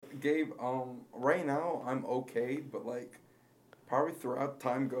Gabe, right now I'm okay, but like probably throughout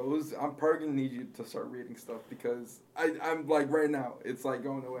time goes, I'm probably gonna need you to start reading stuff because I'm like right now it's like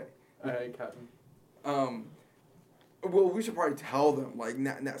going away. Alright, Captain. Well, we should probably tell them like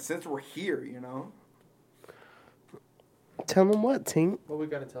now since we're here, you know. Tell them what, Tink? What we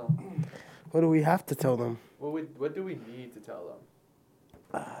gotta tell them? What do we have to tell them? What do we need to tell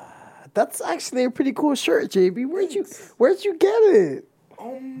them? That's actually a pretty cool shirt, JB. Thanks. Where'd you get it?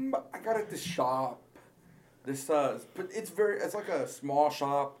 I got it at the shop. This but it's like a small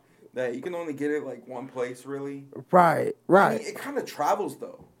shop that you can only get it like one place really. Right. I mean, it kind of travels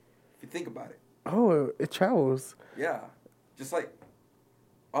though, if you think about it. Oh, it travels. Yeah, just like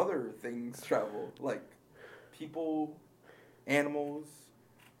other things travel, like people, animals.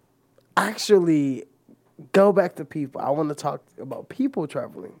 Actually, go back to people. I want to talk about people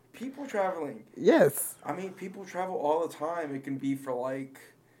traveling. People traveling. Yes. I mean, people travel all the time. It can be for like,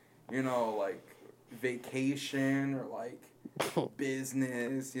 you know, like vacation or like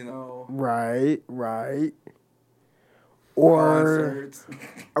business, you know. Right. Or Concerts.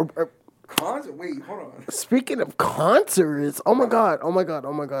 Concert. Wait, hold on. speaking of concerts, oh my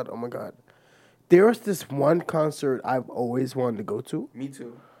god. There was this one concert I've always wanted to go to. Me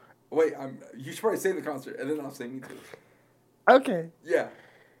too. Wait, you should probably say the concert, and then I'll say me too. Okay. Yeah.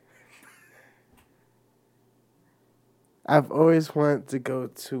 I've always wanted to go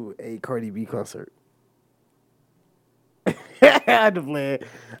to a Cardi B concert. I had to play it.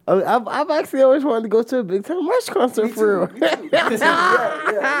 I've actually always wanted to go to a Big Time Rush concert for real. Me too. Yeah, for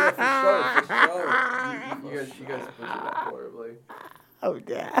sure. You guys put it that horribly. Oh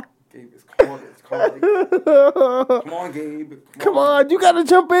yeah. Gabe, it's called like, come on, Gabe. Come on, you gotta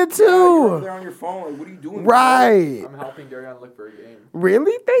jump in Yeah, you're over too. there on your phone. Like, what are you doing? Right. I'm helping Darian look for a game.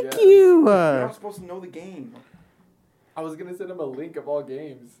 Really? Thank Yeah. you. You're not supposed to know the game. I was gonna send him a link of all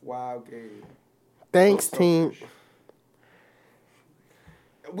games. Wow, Gabe. Thanks, So team. selfish.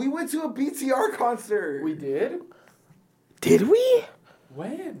 We went to a BTR concert. We did? Did we?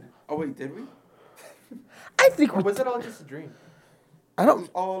 When? Oh wait, did we? I think Or we. was it all just a dream? I It don't. was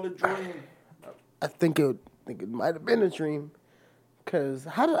all a dream. I think it might have been a dream. Cause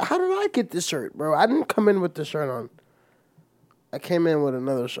how did I get this shirt, bro? I didn't come in with the shirt on. I came in with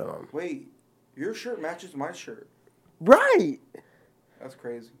another shirt on. Wait, your shirt matches my shirt. Right. That's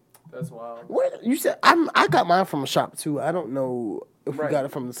crazy. That's wild. What you said? I got mine from a shop too. I don't know if we Right. got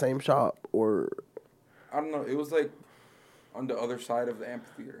it from the same shop or. I don't know. It was like on the other side of the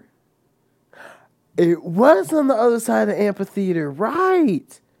amphitheater. It was on the other side of the amphitheater,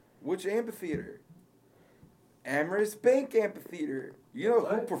 right? Which amphitheater? Amherst Bank Amphitheater. You know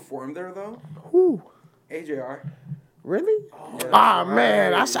who What? performed there though? Who? AJR. Really? Yeah. Ah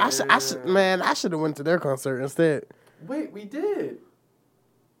man, I right. should have went to their concert instead. Wait, we did.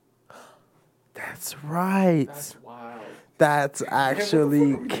 That's right. That's wild. That's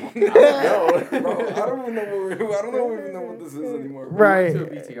actually Bro, I don't even know what this is anymore. bro. Right. We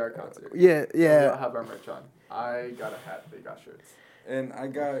went to a BTR concert. yeah, We all yeah. have our merch on. I got a hat. They got shirts. And I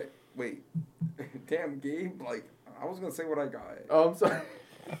got damn Gabe. Like I was gonna say what I got. Oh, I'm sorry.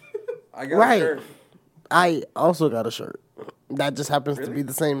 I got Right. a shirt. I also got a shirt. That just happens to Really? be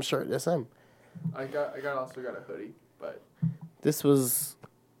the same shirt as him. I also got a hoodie, but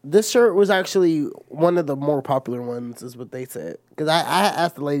This shirt was actually one of the more popular ones, is what they said. Because I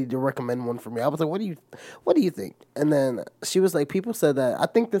asked the lady to recommend one for me. I was like, what do you think? And then she was like, people said that, I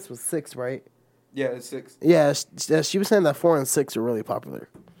think this was 6, right? Yeah, it's 6. Yeah, she was saying that 4 and 6 are really popular.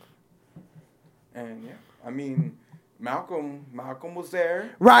 And yeah, I mean, Malcolm was there.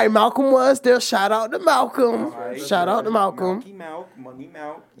 Right, Malcolm was there. Shout out to Malcolm. Right. Shout out to Malcolm. Malky Malk, Money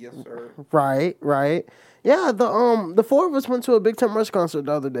Malk, yes sir. Right. Yeah, the 4 of us went to a Big Time Rush concert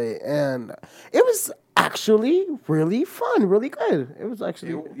the other day, and it was actually really fun, really good. It was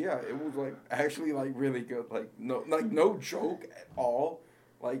actually It was like actually like really good. Like no joke at all.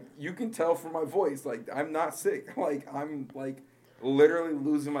 Like you can tell from my voice. Like I'm not sick. Like I'm like literally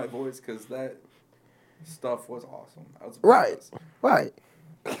losing my voice because that stuff was awesome. I was right. Right.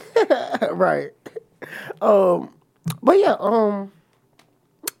 But yeah,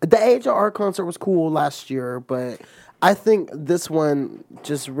 the AHR concert was cool last year, but I think this one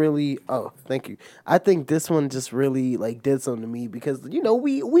just really thank you. I think this one just really like did something to me because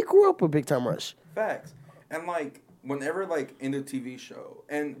we grew up with Big Time Rush. Facts. And like whenever like in the TV show,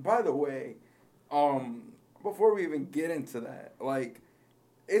 and by the way, before we even get into that, like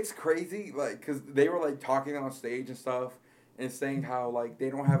it's crazy, like because they were like talking on stage and stuff, and saying how like they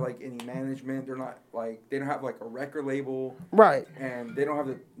don't have like any management. They're not like they don't have like a record label, Right. and they don't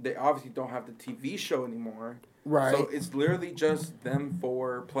have they obviously don't have the TV show anymore. Right. So it's literally just them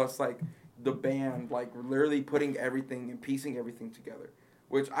four plus like the band, like literally putting everything and piecing everything together.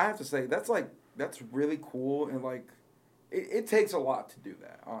 Which I have to say, that's really cool, and like it takes a lot to do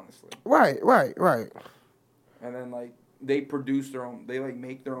that, honestly. Right. And then like they produce their own, they like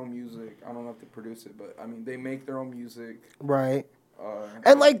make their own music. I don't know if they produce it, but I mean they make their own music. Right.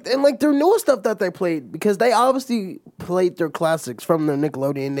 And their newest stuff that they played, because they obviously played their classics from their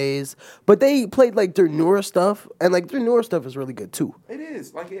Nickelodeon days, but they played like their newer stuff, and like their newer stuff is really good too. It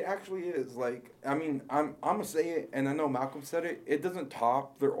is, like, it actually is. Like, I mean, I'm gonna say it, and I know Malcolm said it. It doesn't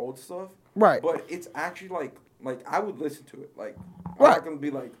top their old stuff, Right. but it's actually like I would listen to it. Like, I'm Right. not gonna be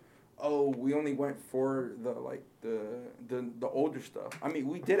like, oh, we only went for the older stuff. I mean,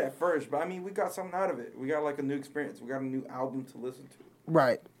 we did at first, but I mean, we got something out of it. We got like a new experience. We got a new album to listen to.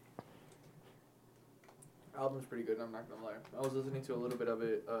 Right. Album's pretty good, I'm not gonna lie. I was listening to a little bit of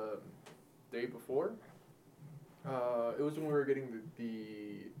it day before. It was when we were getting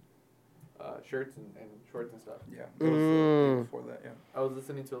the shirts and shorts and stuff. Yeah, it was the day before that. Yeah. I was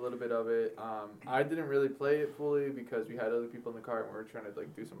listening to a little bit of it. I didn't really play it fully because we had other people in the car and we were trying to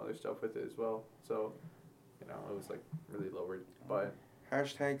like do some other stuff with it as well. So, you know, it was like really lowered. But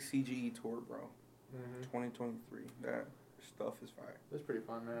Hashtag CGE tour, bro. mm-hmm. 2023. That stuff is fire. It was pretty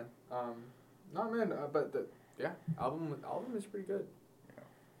fun, man. No, man, but album is pretty good.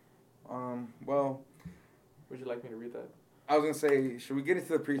 Yeah. Well, would you like me to read that? I was gonna say, should we get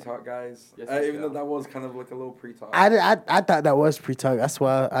into the pre-talk, guys? Yes, Even though that was kind of like a little pre-talk. I thought that was pre-talk. That's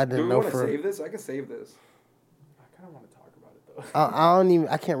why I Do didn't we know want to for. save this? I can save this. I kind of want to talk about it though. I don't even.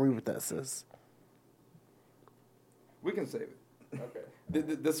 I can't read what that says. We can save it. Okay.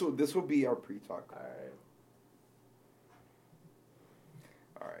 This will be our pre-talk. All right.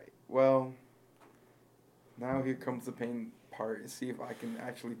 All right. Well, now here comes the pain part. See if I can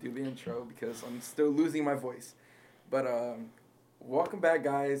actually do the intro because I'm still losing my voice. But welcome back,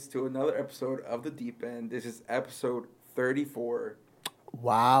 guys, to another episode of The Deep End. This is episode 34.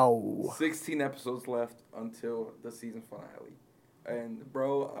 Wow. 16 episodes left until the season finale. And,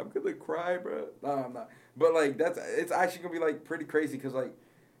 bro, I'm going to cry, bro. No, I'm not. But, like, it's actually going to be, like, pretty crazy because, like,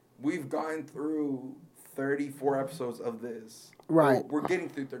 we've gone through 34 episodes of this. Right. We're getting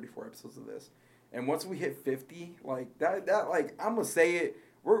through 34 episodes of this. And once we hit 50, like, that like, I'm going to say it,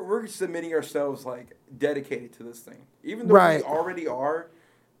 we're submitting ourselves, like, dedicated to this thing. Even though we already are,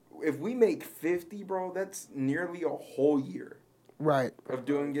 if we make 50, bro, that's nearly a whole year. Right. Of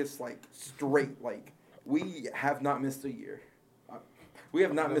doing this, like, straight. Like, we have not missed a year. We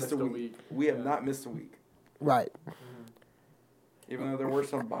have not missed a week. We have not missed a week. Right. Even though there were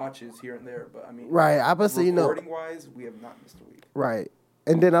some botches here and there, but I mean, right. I was saying, recording wise, we have not missed a week. Right.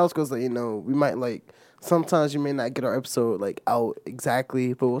 And then I was gonna say, we might like sometimes you may not get our episode like out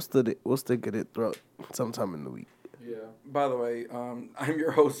exactly, but we'll still get it throughout sometime in the week. Yeah. By the way, I'm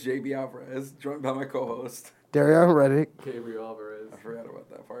your host JB Alvarez, joined by my co-host Darian Reddick. Gabriel Alvarez. I forgot about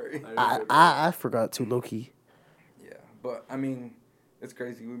that part. I forgot too, low key. Yeah, but I mean, it's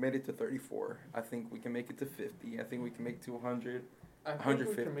crazy. We made it to 34. I think we can make it to 50. I think we can make it to 100. I think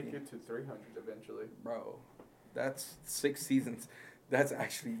 150. we can make it to 300 eventually. Bro, that's 6 seasons. That's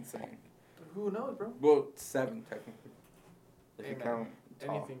actually insane. Who knows, bro? Well, 7 technically. If you Amen. count top.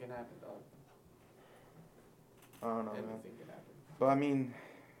 Anything can happen, dog. I don't know, man. Anything can happen. But I mean,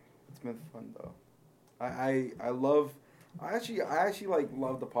 it's been fun though. I actually like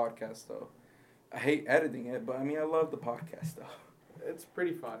love the podcast though. I hate editing it, but I mean I love the podcast though. It's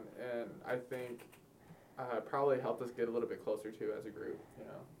pretty fun, and I think probably helped us get a little bit closer to as a group, you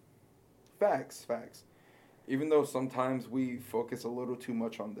know. Facts. Even though sometimes we focus a little too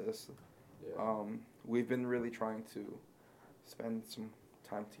much on this, we've been really trying to spend some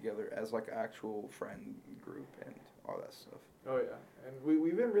time together as like an actual friend group and all that stuff. Oh yeah, and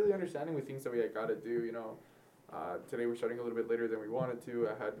we've been really understanding with things that we got to do, you know. Today we're starting a little bit later than we wanted to.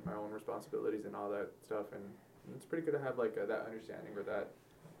 I had my own responsibilities and all that stuff, and it's pretty good to have like that understanding or that,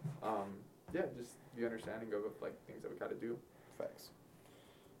 just the understanding of like things that we got to do. Facts.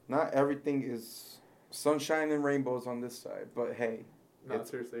 Not everything is sunshine and rainbows on this side, but hey. No,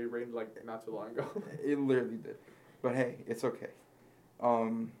 seriously, it rained like not too long ago. It literally did. But hey, it's okay.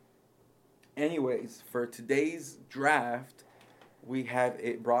 Anyways, for today's draft, we have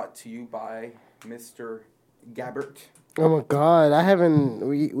it brought to you by Mr. Gabbert. Oh my God,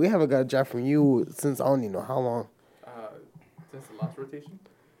 we haven't got a draft from you since I don't even know how long. Since the last rotation.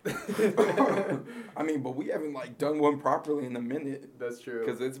 I mean, but we haven't like done one properly in a minute. That's true.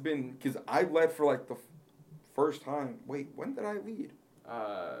 Because I led for like the first time. Wait, when did I lead?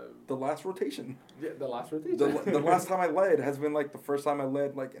 The last rotation. Yeah, the last rotation. The last time I led has been like the first time I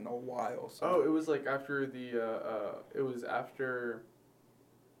led like in a while. So. Oh, it was like after it was after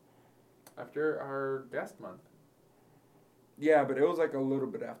our guest month. Yeah, but it was like a little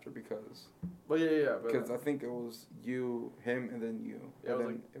bit after because. Well, yeah. Because I think it was you, him, and then you. Yeah, and it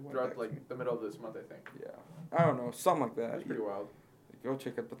was like throughout like the middle of this month, I think. Yeah, I don't know, something like that. That's pretty wild. Go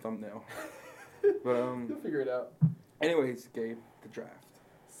check out the thumbnail. But You'll figure it out. Anyways, Gabe, the draft.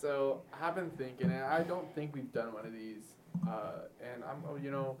 So I've been thinking, and I don't think we've done one of these. And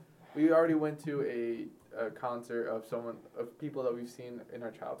we already went to a concert of people that we've seen in our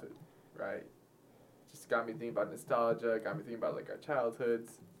childhood, right? Just got me thinking about nostalgia. Got me thinking about like our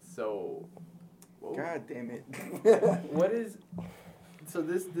childhoods. So, whoa. God damn it. What is? So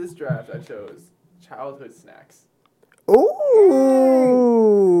this draft I chose childhood snacks. Ooh,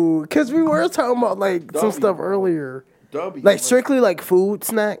 because we were talking about like some stuff bro. earlier. W. Like strictly like food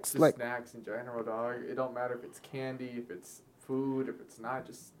snacks, Just like snacks in general, dog. It don't matter if it's candy, if it's food, if it's not,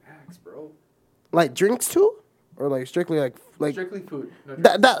 just snacks, bro. like drinks too, or like strictly like Strictly food. No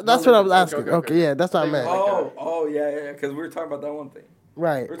that's what I was asking. Okay, yeah, that's what I meant. Yeah, because we were talking about that one thing.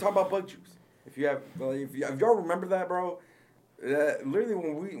 Right. We were talking about bug juice. If y'all remember that, bro, literally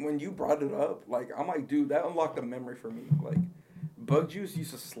when you brought it up, like I'm like, dude, that unlocked a memory for me. Like, bug juice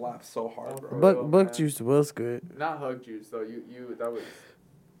used to slap so hard, bro. Bug juice was good. Not hug juice though. You that was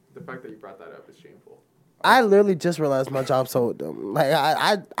the fact that you brought that up is shameful. I literally just realized my job sold them. Like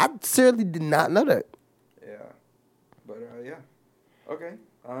I seriously did not know that. Yeah, but yeah, okay.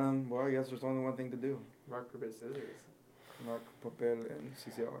 Well, I guess there's only one thing to do. Rock, paper, scissors. Rock, papel, and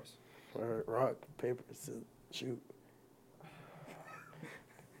CCRs. Alright, rock, paper, scissors, shoot.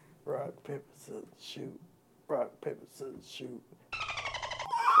 Rock, paper, scissors, shoot. Rock, paper, scissors, shoot.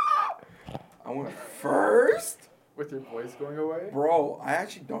 I went first? With your voice going away? Bro, I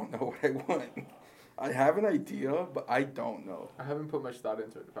actually don't know what I want. I have an idea, but I don't know. I haven't put much thought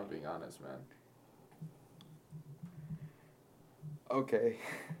into it, if I'm being honest, man. Okay.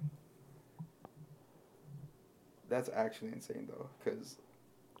 That's actually insane, though, because...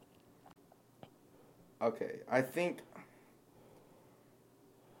 Okay, I think...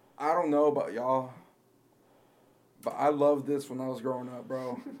 I don't know about y'all, but I loved this when I was growing up,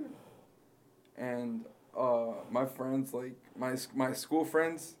 bro. And my friends, like, my school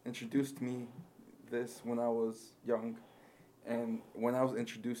friends introduced me this when I was young. And when I was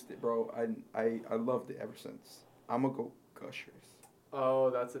introduced it, bro, I loved it ever since. I'm gonna go Gushers. Oh,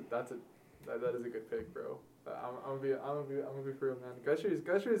 that is a good pick, bro. I'm gonna be for real, man.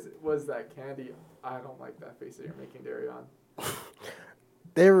 Gushers was that candy. I don't like that face that you're making, Darion.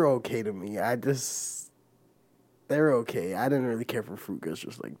 They were okay to me. They were okay. I didn't really care for fruit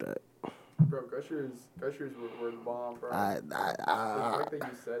Gushers like that. Bro, Gushers were the bomb, bro. The fact that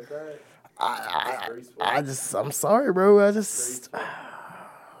you said that. I'm sorry, bro. This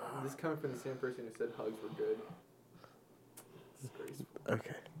coming from the same person who said hugs were good. Disgraceful.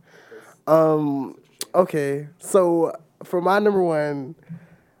 Okay. Okay. So for my number one,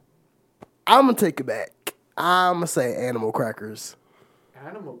 I'm gonna take it back. I'm gonna say animal crackers.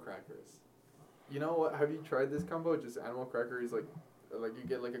 Animal crackers. You know what? Have you tried this combo? Just animal crackers, like you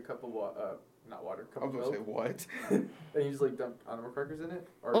get like a cup of not water, cup of milk. I was gonna say what? And you just like dump animal crackers in it,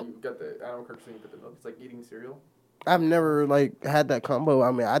 or you got the animal crackers and you put the milk. It's like eating cereal. I've never like had that combo.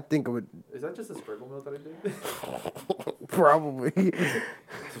 I mean, I think it would. Is that just a sprinkle milk that I did? Probably.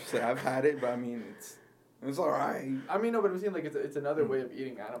 I've had it, but I mean it's alright. I mean, no, but I'm saying like it's another way of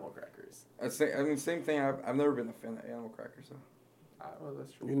eating animal crackers. Same thing. I've never been a fan of animal crackers though. Well,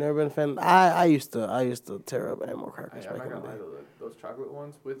 that's true. You never been a fan? I used to tear up animal crackers. I'm not gonna lie, those chocolate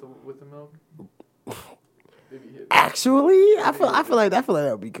ones with the milk. Actually, I feel like that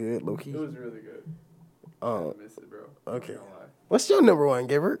would be good, low key. It was really good. I miss it, bro. Okay. What's your number one,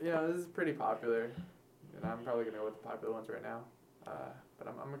 Gabriel? Yeah, this is pretty popular, and I'm probably gonna go with the popular ones right now. But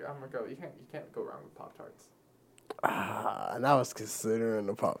I'm gonna go. You can't go wrong with Pop-Tarts. And I was considering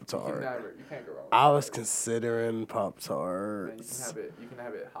the Pop-Tart. You can't go wrong with I was considering Pop-Tarts. You can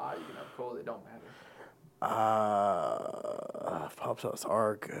have it hot, you can have it cold, it don't matter. Pop-Tarts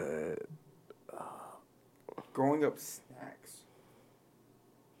are good. Growing up snacks.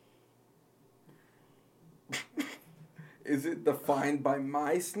 Is it defined by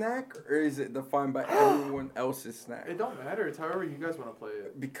my snack or is it defined by everyone else's snack? It don't matter. It's however you guys want to play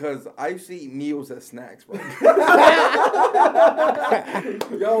it. Because I used to eat meals as snacks, bro. Yo,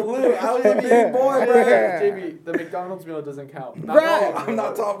 Lou, I was a big boy, bro. JB, the McDonald's meal doesn't count. Bro, I'm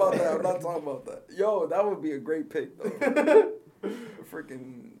not talking about that. Yo, that would be a great pick, though.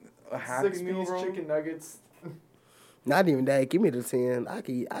 Freaking a Happy Meal, bro. Chicken nuggets. Not even that. Give me the 10. I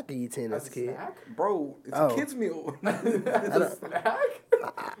could eat 10 as As a a kid. snack? Bro, it's Oh. a kid's meal. As a snack?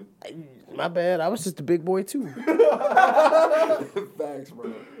 My bad. I was just a big boy too. Facts,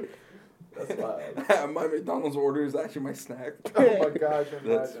 bro. That's wild. My McDonald's order is actually my snack. Oh my gosh,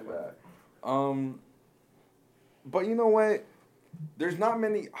 That's imagine that. But you know what? There's not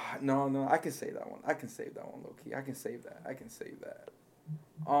many. No, I can save that one. I can save that one, low key. I can save that.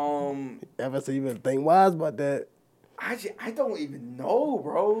 Ever so you been think wise about that? I don't even know,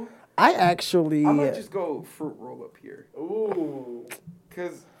 bro. I actually. I might just go fruit roll up here, Ooh.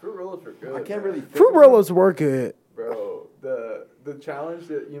 cause Fruit roll-ups are good. I can't really. think Fruit of roll-ups were good. Bro, the challenge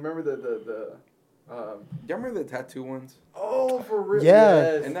that you remember the Do you remember the tattoo ones? oh, for real? Yeah.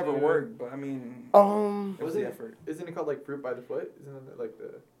 Yes, It never dude. worked, but I mean, it was Wasn't the it, effort. isn't it called like fruit by the foot? Isn't it like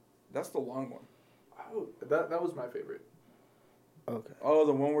the That's the long one. oh that was my favorite. Okay. Oh,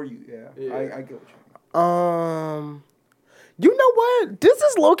 the one where you Yeah. I get what you mean. You know what? This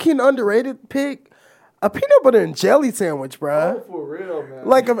is low key an underrated pick. A peanut butter and jelly sandwich, bruh. Oh, for real, man.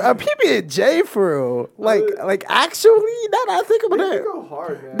 Like a PB&J for real. Like actually, now that I think about they it. go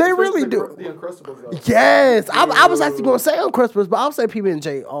hard, man. They Especially really the do. The Uncrustables though. Yes, I was actually gonna say Uncrustables, but I'll say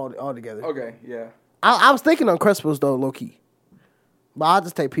PB&J all together. Okay, yeah. I was thinking Uncrustables though, low key, but I'll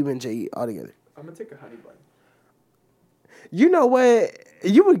just take PB&J all together. I'm gonna take a honey bun. You know what?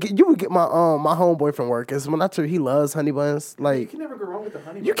 You would get my my homeboy from work. Cause when I tell you he loves honey buns, You like can never go wrong with the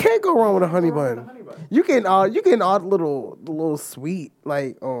honey bun. you can't go wrong with a honey Go wrong with bun. the honey bun. You getting all the little sweet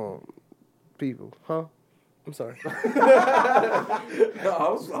like people, huh? I'm sorry. No, I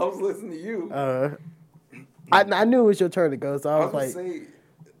was listening to you. I knew it was your turn to go, so I I was was like,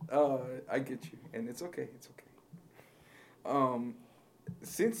 gonna say, I get you, and it's okay.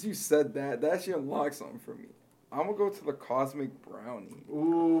 Since you said that actually unlocked something for me. I'm gonna go to the cosmic brownie.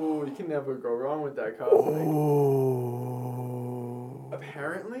 Ooh, you can never go wrong with that cosmic. oh.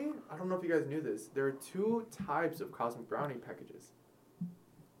 Apparently, I don't know if you guys knew this. There are 2 types of cosmic brownie packages.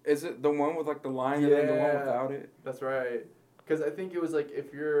 Is it the one with like the line and then the one Yeah. without it? That's right. Because I think it was like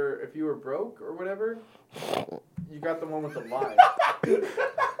if you were broke or whatever, you got the one with the line.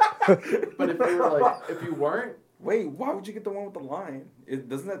 But if you weren't, Wait, why would you get the one with the line?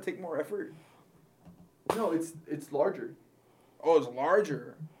 Doesn't that take more effort? no, it's larger. Oh, it's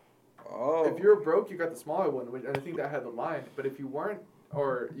larger. Oh. If you were broke, you got the smaller one, and I think that had the line. But if you weren't,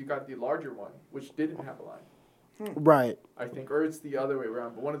 or you got the larger one, which didn't have a line, Right. I think, or it's the other way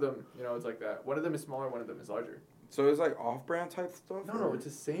around. But one of them, it's like that. One of them is smaller, one of them is larger. So it's like off-brand type stuff? No, it's the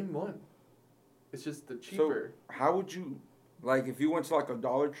same one. It's just the cheaper. So how would you, like, if you went to like a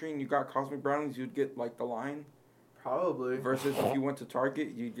Dollar Tree and you got cosmic brownies, you'd get like the line? Probably. Versus if you went to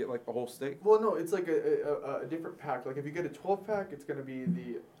Target, you'd get like the whole stick? Well, no, it's like a different pack. Like if you get a 12-pack, it's gonna be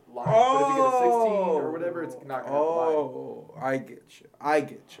the line. But if you get a 16 or whatever, it's not gonna have the line. Oh, I get you.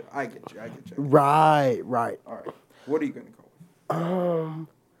 Right. All right. What are you gonna go with?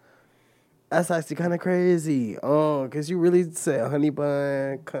 That's actually kind of crazy. Cause you really said honey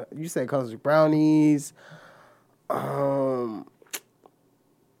bun. You said cosmic brownies.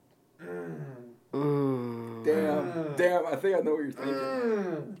 Damn. I think I know what you're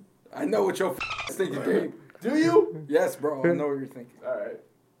thinking. I know what you're thinking, Gabe. Do you? Yes, bro. I know what you're thinking. All right.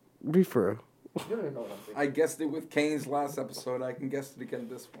 Be for real. You don't even know what I'm thinking. I guessed it with Kane's last episode. I can guess it again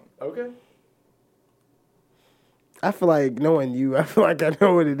this one. Okay. I feel like knowing you, I feel like I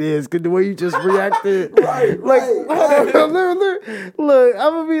know what it is. Cause the way you just reacted, Right. look, I'm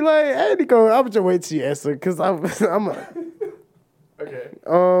gonna be like, hey, Nico, I'm just wait till you answer, cause I'm Okay.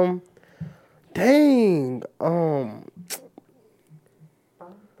 dang, Bum,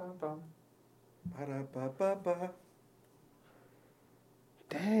 bum, bum. Ba-da-ba-ba-ba.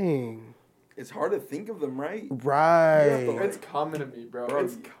 dang, It's hard to think of them, right? right. It's coming to me, bro. Bro.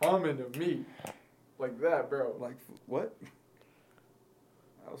 It's coming to me. Like that, bro. Like, what?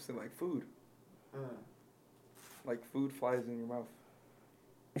 I was saying like food. Like food flies in your mouth.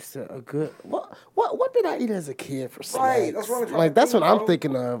 It's a good. What did I eat as a kid for snacks? Right, that's what I'm trying like. to That's think, what I'm bro.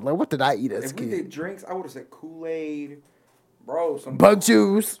 thinking of. Like, what did I eat as a If we kid? did drinks, I would have said Kool-Aid. Bro, some Bug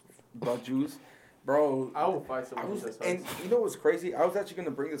juice. bug juice. Bro, I will fight I someone was, with this. and you know what's crazy? I was actually gonna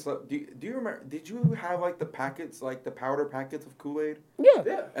bring this up. Do you remember? Did you have like the packets, like the powder packets of Kool-Aid, Yeah.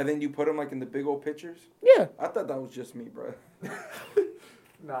 Yeah. and then you put them like in the big old pitchers? Yeah. I thought that was just me, bro.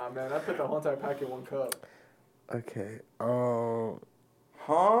 Nah, man. I put the whole entire pack in one cup. Okay.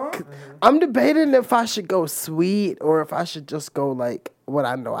 Huh? I'm debating if I should go sweet or if I should just go like what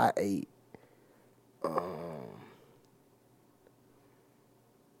I know I ate.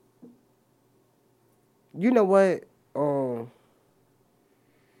 You know what?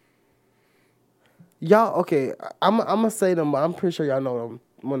 Y'all, okay, I'm gonna say them, but I'm pretty sure y'all know them.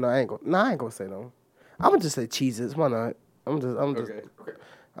 Well, no, I ain't gonna say them. I'm gonna just say Cheez-Its. Why not? Okay.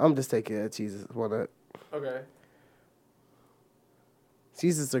 I'm just taking Cheez-Its. Why not? Okay.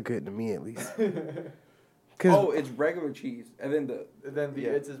 Cheez-Its are good to me, at least. Oh, it's regular cheese, and then the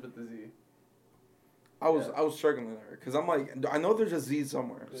It's is with the Z. I was struggling there because I'm like, I know there's a Z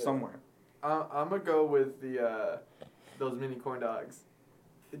somewhere. I'm gonna go with the those mini corn dogs.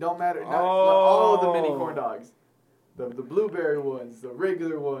 It don't matter. Not all of the mini corn dogs. The blueberry ones, the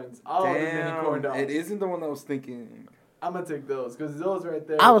regular ones, all of the mini corn dogs. It isn't the one I was thinking. I'm gonna take those because those right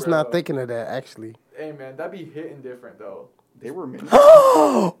there. I was not thinking of that, actually. Hey man, that'd be hitting different though. They were mini.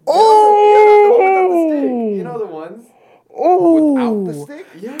 Oh! You know the ones. Without the stick?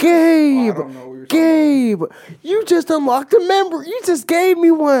 Yeah. Gabe! I don't know what you're Gabe! You just unlocked a member. You just gave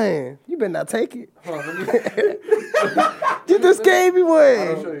me one. You better not take it. You just gave me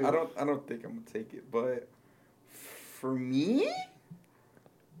one. I don't think I'm gonna take it, but for me,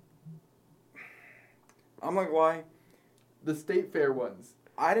 I'm not gonna lie. The state fair ones.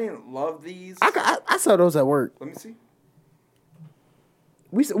 I didn't love these. I saw those at work. Let me see.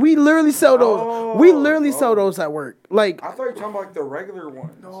 We literally sell those. We literally sell those at work. Like, I thought you were talking about like the regular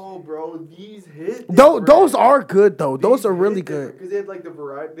ones. No, bro, these hit. Those are good though. Those are really good. Because they had like the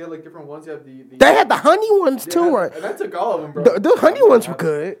variety. They had like different ones. You have the They had the honey ones too, right? And I took all of them, bro. The honey ones were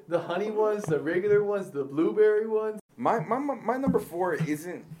good. The honey ones, the regular ones, the blueberry ones. My number 4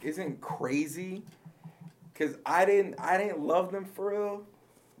 isn't crazy, cause I didn't love them for real,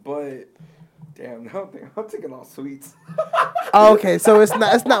 but damn, I'm taking all sweets. Oh, okay, so it's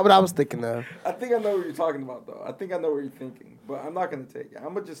not what I was thinking of. I think I know what you're talking about though. I think I know what you're thinking, but I'm not gonna take it.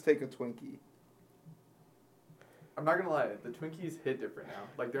 I'm gonna just take a Twinkie. I'm not gonna lie, the Twinkies hit different now.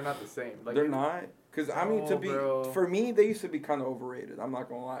 Like they're not the same. Like they're not, cause I mean for me they used to be kind of overrated. I'm not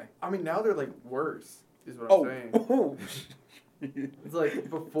gonna lie. I mean now they're like worse. Is what I'm saying. Oh. It's like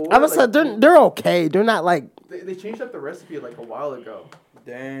before. I was like, they're okay. They're not like they changed up the recipe like a while ago.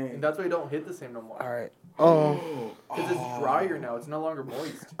 Dang. And that's why they don't hit the same no more. all right. Because it's drier now. It's no longer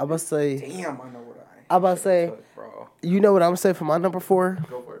moist. I must say. Damn, I know what I about to say. Bro. You know what I'm saying for my number 4?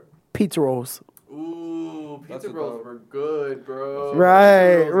 Go for it. Pizza rolls. Ooh, pizza rolls were good, bro.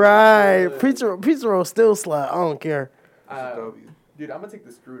 Right. Pizza rolls still slide. I don't care. Dude, I'm gonna take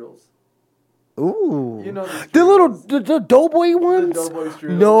the strudels. Ooh. You know the doughboy ones? The doughboy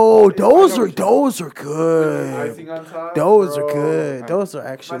strudels. No, those are good. Icing on top. Those are good. Those are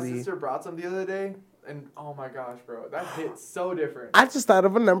actually. My sister brought some the other day, and oh my gosh, bro, that hits so different. I just thought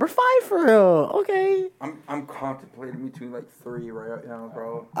of a number 5 for real. Okay. I'm contemplating between like 3 right now,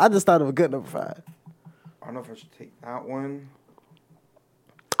 bro. I just thought of a good number 5. I don't know if I should take that one.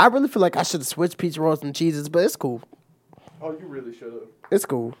 I really feel like I should have switched pizza rolls and cheeses, but it's cool. Oh, you really should have. It's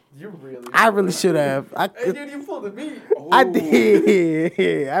cool. You really. I really should have. Hey, dude, you pulled the meat. I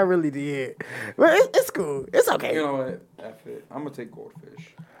did. I really did. But it's cool. It's okay. You know what? F it. I'm gonna take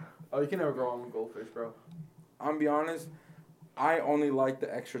goldfish. Oh, you can never go wrong with goldfish, bro. I'm gonna be honest. I only like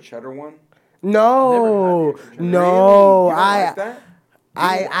the extra cheddar one. No, Really? You don't like that?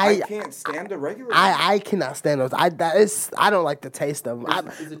 I can't stand the regular. I cannot stand those. I don't like the taste of them.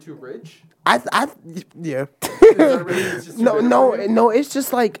 Is it too rich? Yeah. Really, no. It's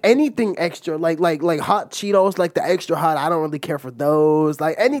just like anything extra, like hot Cheetos, like the extra hot. I don't really care for those.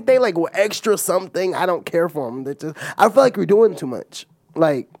 Like anything like with extra something, I don't care for them. I feel like we're doing too much.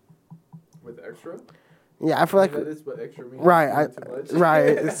 Like with extra. Yeah, I feel like that is what extra means. Right. Too much.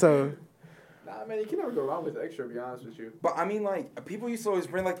 Right. So. Nah, man, you can never go wrong with extra. To be honest with you. But I mean, like people used to always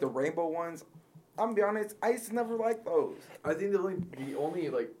bring like the rainbow ones. I'm gonna be honest, I used to never like those. I think the only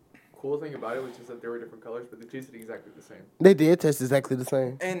like cool thing about it was just that they were different colors, but they tasted exactly the same. They did taste exactly the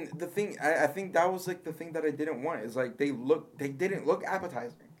same. And the thing, I think that was like the thing that I didn't want is like they didn't look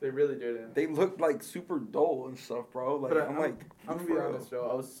appetizing. They really didn't. They looked like super dull and stuff, bro. Like I'm gonna be honest,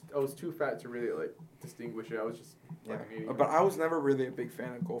 Joe. I was too fat to really like distinguish it. I was just eating but I was never really a big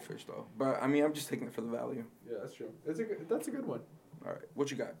fan of goldfish though. But I mean, I'm just taking it for the value. Yeah, that's true. That's a good one. All right,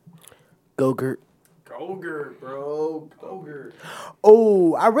 what you got? Go-Gurt. Go-Gurt, bro. Go-Gurt.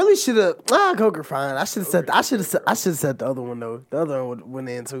 Oh, I really should have. Go-Gurt fine. I should have said the other one though. The other one went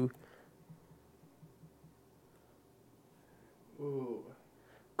in too. Ooh.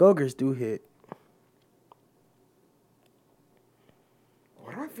 Go-Gurts do hit.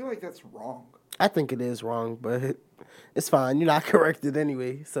 Why do I feel like that's wrong? I think it is wrong, but it's fine. You're not corrected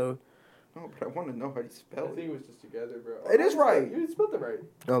anyway, so. No, but I want to know how you spell it. I think it was just together, bro. It is right. You spelled it right.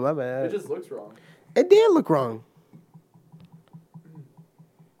 Oh, my bad. It just looks wrong. It did look wrong.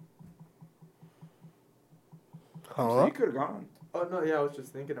 So you could have gone. Oh, no, yeah, I was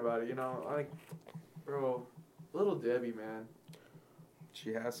just thinking about it. You know, Bro, Little Debbie, man.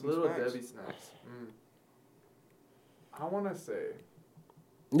 She has some Little snacks. Debbie snacks. I want to say.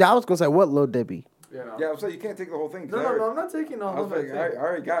 Yeah, I was gonna say what Lil Debbie. You know. Yeah, I'm saying you can't take the whole thing. No, I'm not taking all I was of like, it. I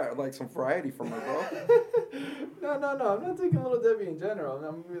already got like some variety from her, bro. No, I'm not taking Little Debbie in general.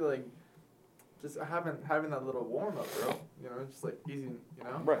 I'm gonna be like, just having that little warm up, bro. You know, just like easy, you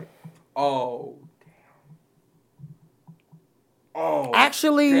know. Right. Oh, damn. Oh,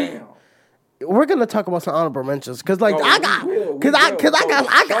 Actually, damn. we're gonna talk about some honorable mentions because, like, No, I we got, will.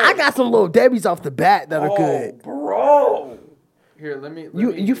 I got some Little Debbies off the bat that are good. Bro. Here, let me.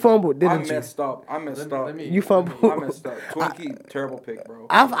 You fumbled, I didn't you? messed up. You fumbled. I messed up. Twinkie, terrible pick, bro.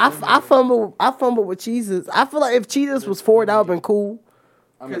 I fumbled with cheeses. I feel like if cheeses was 4, that would have been cool.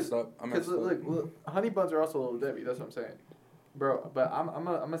 I messed up. Because look, honey buns are also Little Debbie. That's what I'm saying, bro. But I'm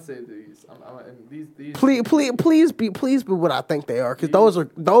gonna say these. And these. Please be what I think they are, because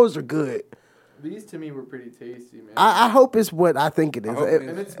those are good. These to me were pretty tasty, man. I hope it's what I think it is.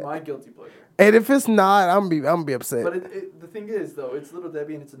 And it's my guilty pleasure. And if it's not, I'm gonna be upset. But the thing is, though, it's Little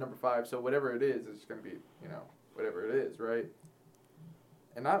Debbie and it's a number 5, so whatever it is, it's gonna be, whatever it is, right?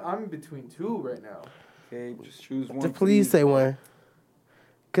 And I'm between 2 right now. Okay, just choose one. Please say one.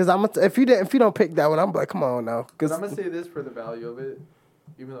 Cause if you don't pick that one, I'm like, come on now. Cause I'm gonna say this for the value of it,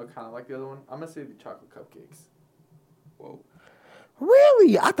 even though I kind of like the other one. I'm gonna say the chocolate cupcakes. Whoa.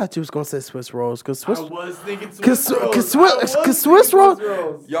 Really? I thought you was gonna say Swiss rolls, cause Swiss. I was thinking Swiss rolls. Cause Swiss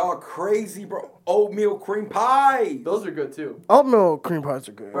rolls. Y'all crazy, bro. Oatmeal cream pie. Those are good too. Oatmeal cream pies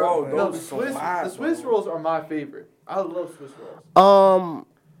are good. Bro, No, those the Swiss rolls are my favorite. I love Swiss rolls.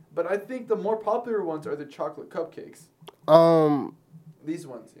 But I think the more popular ones are the chocolate cupcakes. These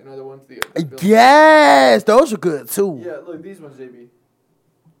ones, the ones Yes, those are good too. Yeah, look, these ones, JB.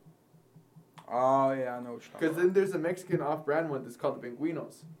 Oh yeah, I know what you're talking Because then there's a Mexican off-brand one that's called the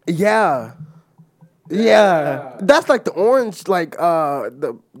Pinguinos. Yeah. That's like the orange, like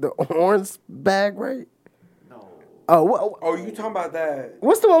the orange bag, right? No. Oh, you talking about that?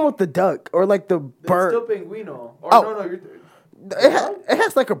 What's the one with the duck or like the bird? It's still Pinguino. Or Oh. no, It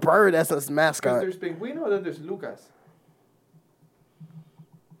has like a bird as its mascot. Because there's Pinguino and then there's Lucas.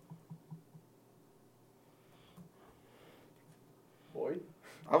 Boy.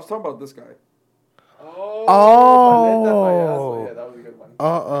 I was talking about this guy. Oh. Oh. Yeah, that was a good one.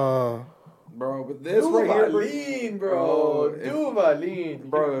 Bro, but this right here, Duvalin, bro. Duvalin.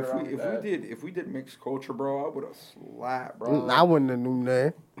 Bro, if we did mixed culture, bro, I would have slapped, bro. I wouldn't have known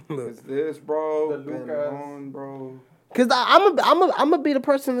that. Cause this, bro, The been Lucas. on, bro. Cause I'm gonna be the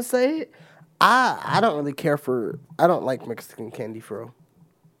person to say it. I don't really care for. I don't like Mexican candy for real.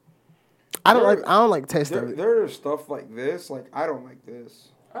 I don't like taste of it. There's stuff like this, like I don't like this.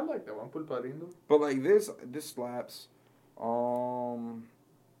 I like that one, Pulparindo. But like this slaps.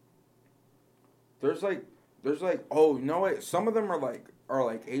 There's like oh, you know what? Some of them are like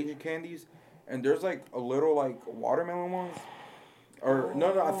Asian candies, and there's like a little like watermelon ones. Or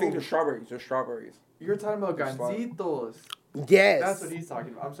no, I think they're strawberries. They're strawberries. You're talking about gancitos. Yes. That's what he's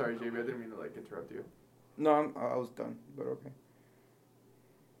talking about. I'm sorry, JB. I didn't mean to interrupt you. No, I was done, but okay.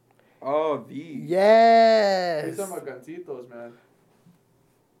 Oh, these. Yes. He's talking about gancitos, man.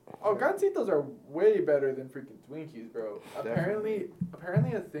 Oh, gancitos are way better than freaking Twinkies, bro. Apparently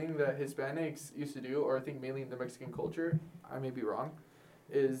a thing that Hispanics used to do, or I think mainly in the Mexican culture, I may be wrong,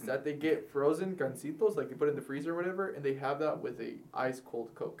 is that they get frozen gancitos, like they put in the freezer or whatever, and they have that with a ice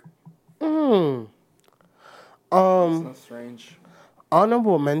cold Coke. That's not strange.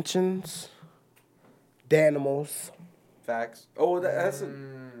 Honorable mentions. Danimals. Facts. Oh, that's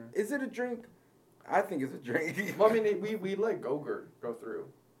is it a drink? I think it's a drink. Well, I mean, we let Go-Gurt go through.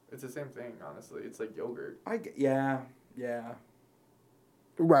 It's the same thing, honestly. It's like yogurt. Yeah.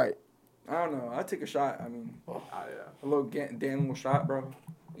 Right. I don't know. I take a shot. I mean, Yeah. a little Danimal shot, bro.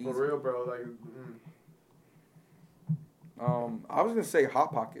 Easy. For real, bro. Like, I was gonna say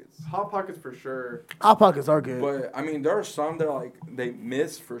Hot Pockets. Hot Pockets for sure. Hot Pockets are good. But I mean, there are some that like they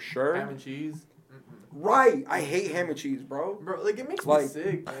miss for sure. Ham and cheese. Right. I hate ham and cheese, bro. Bro, like it makes me Like,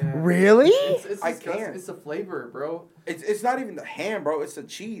 sick, man. Really? It's I disgusting. can't. It's the flavor, bro. It's not even the ham, bro. It's the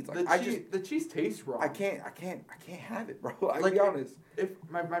cheese. Like The cheese tastes wrong. I can't have it, bro. I'll Like, be honest. If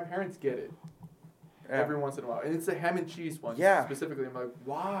my parents get it every once in a while, and it's the ham and cheese one. Yeah. Specifically, I'm like,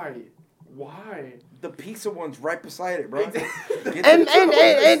 why? The pizza one's right beside it, bro. And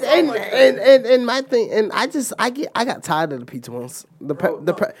my thing, and I got tired of the pizza ones. The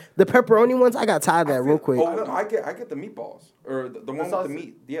pepperoni ones, I got tired of that real quick. Oh, no, I get the meatballs or the one with the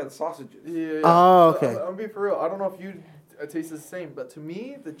meat. Yeah, the sausages. Yeah. Oh, okay. I'll be for real. I don't know if you taste the same, but to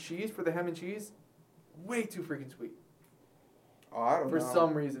me, the cheese for the ham and cheese, way too freaking sweet. Oh, I don't know. For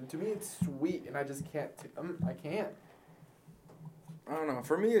some reason. To me, it's sweet, and I just can't. I can't. I don't know.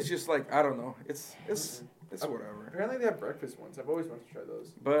 For me, it's just like, I don't know. It's whatever. Apparently, they have breakfast ones. I've always wanted to try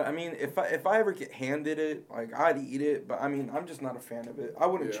those. But I mean, if I ever get handed it, like I'd eat it. But I mean, I'm just not a fan of it. I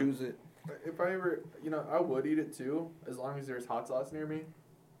wouldn't choose it. If I ever, I would eat it too, as long as there's hot sauce near me.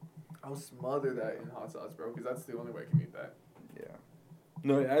 I'll smother that in hot sauce, bro, because that's the only way I can eat that. Yeah.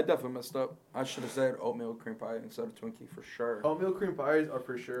 No, yeah, I definitely messed up. I should have said oatmeal cream pie instead of Twinkie for sure. Oatmeal cream pies are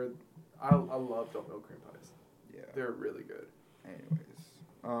for sure. I love oatmeal cream pies. Yeah. They're really good.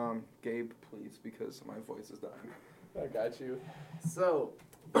 Anyways, Gabe, please, because my voice is dying. I got you. So,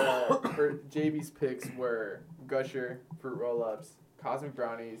 for JB's picks were Gusher, Fruit Roll-Ups, Cosmic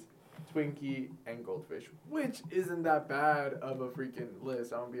Brownies, Twinkie, and Goldfish, which isn't that bad of a freaking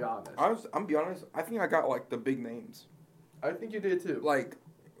list, I'm gonna be honest. I'm be honest, I think I got, like, the big names. I think you did, too. Like,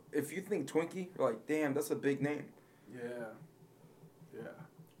 if you think Twinkie, you're like, damn, that's a big name. Yeah.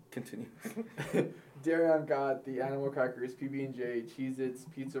 Continue. Darion got the Animal Crackers, PB&J, Cheez-Its,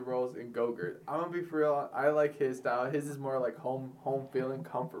 Pizza Rolls, and Go-Gurt. I'm gonna be for real, I like his style. His is more like home feeling,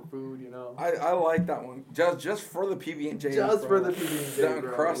 comfort food, I like that one. Just for the PB&J. Just for the PB&J, The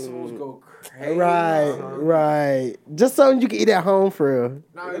bro. Uncrustables go crazy. Right. Just something you can eat at home for real.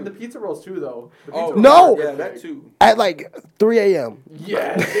 No, and the Pizza Rolls too, though. The Oh, pizza no! rolls are Yeah, big. that too. At like 3 a.m.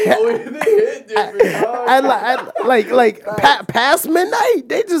 Yeah, they hit different. Past midnight,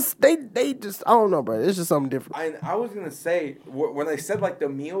 they just I don't know, bro. It's just something different. I was gonna say when they said like the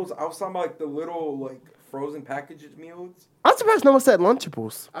meals, I was talking about like the little like frozen packaged meals. I'm surprised no one said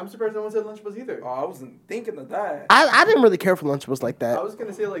Lunchables. I'm surprised no one said Lunchables either. Oh, I wasn't thinking of that. I didn't really care for Lunchables like I that. was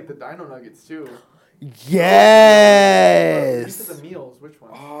gonna say like the Dino Nuggets too. Yes. These are the meals. Which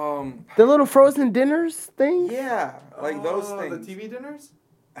one? The little frozen dinners thing? Yeah, like those things. The TV dinners.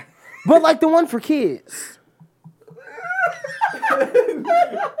 But like the one for kids.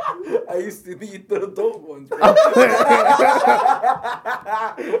 I used to eat the adult ones. Bro.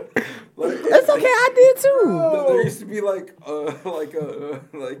 It's okay, I did too. There used to be like As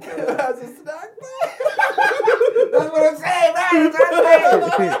a snack. That's what I'm saying, man.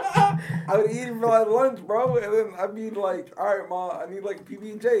 I would eat it for like lunch, bro, and then I'd be like, all right, ma, I need like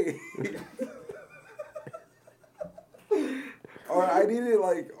PB&J. or I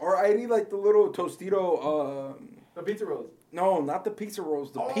need like the little Tostito. The pizza rolls. No, not the pizza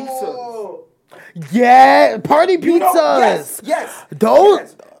rolls. The pizzas. Oh. Yeah, party pizzas. Yes. Those.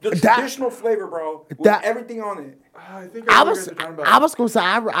 Yes. The traditional flavor, bro, with everything on it. I think I know what was you guys are talking about. I was gonna say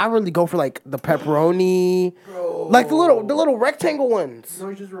I really go for like the pepperoni, Bro. like the little rectangle ones. No,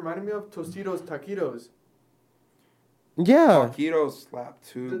 you just reminded me of Tostitos taquitos. Yeah, Taquitos slap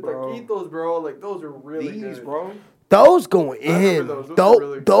too, The bro. taquitos, bro, like those are really These, good. bro. those go in. those. Those are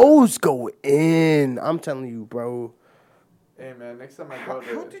really good. Those go in. I'm telling you, bro. Hey man, next time I go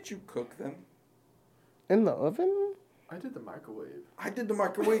How to, did you cook them? In the oven? I did the microwave. I did the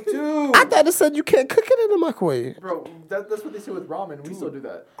microwave too. I thought it said you can't cook it in the microwave. Bro, that's what they say with ramen. We still do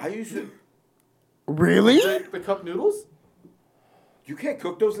that. I used to. Really? The cup noodles? You can't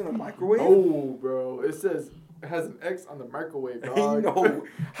cook those in a microwave. Oh, bro. It says it has an X on the microwave, dog. No.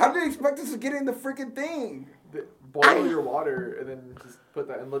 How do you expect us to get in the freaking thing? Boil your water and then just put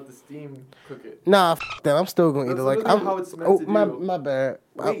that and let the steam cook it. Nah, that. I'm still gonna eat it. That's Like literally how it's meant to do. my bad.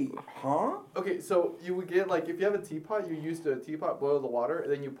 Wait, huh? Okay, so you would get like if you have a teapot, you use the teapot, boil the water,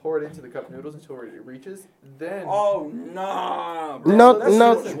 and then you pour it into the cup noodles until it reaches. Then Oh nah, bro. No, That's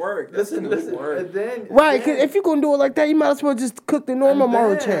no. too much work. That's too much listen, work. and then Right, then- cause if you're gonna do it like that, you might as well just cook the normal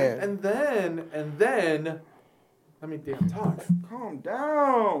Maruchan. And then, let me damn talk. Calm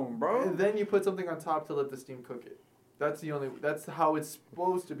down, bro. And then you put something on top to let the steam cook it. That's how it's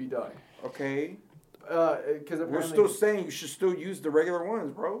supposed to be done. Okay. Because We're still saying you should still use the regular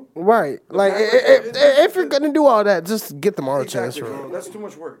ones, bro. Right, like Exactly. if you're gonna do all that, just get the Maruchan. Exactly, bro. That's too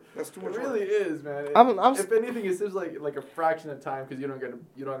much work. That's too It much really work. is, man. If anything, it seems like a fraction of time because you don't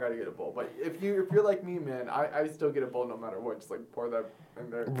gotta get a bowl. But if you're like me, man, I still get a bowl no matter what. Just like pour that in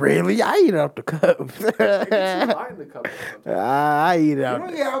there. Really, I eat it out the cup. It gets too hot in the cup. Sometimes. I eat it You out.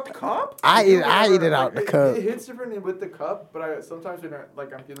 don't get out the cup? I eat it out the cup. It hits differently with the cup, but sometimes when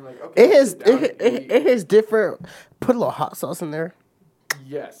I'm feeling like okay. It is sit down and eat. it is different. Put a little hot sauce in there.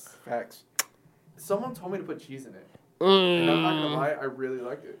 Yes. Facts. Someone told me to put cheese in it. And I'm not gonna lie, I really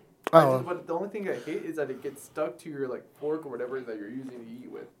liked it. Oh. But the only thing I hate is that it gets stuck to your like fork or whatever that you're using to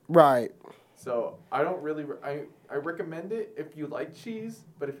eat with. Right. So I don't really. I recommend it if you like cheese,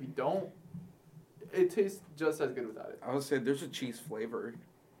 but if you don't, it tastes just as good without it. I would say there's a cheese flavor.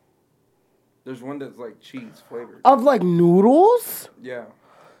 There's one that's like cheese flavored. Of like noodles? Yeah.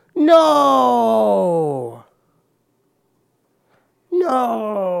 No.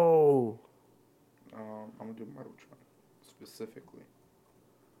 No. I'm gonna do Maruchan specifically.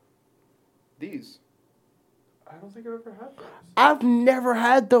 These. I don't think I've ever had those. I've never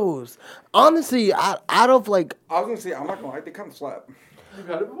had those. Honestly, out of like, I was gonna say I'm not gonna lie, they kind of slap. You've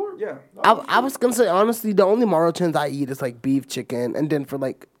had it before? Yeah. I was gonna say honestly, the only Maruchans I eat is like beef chicken, and then for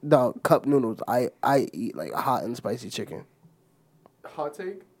like the cup noodles, I eat like hot and spicy chicken. Hot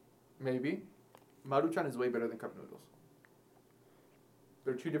take, maybe. Maruchan is way better than cup noodles.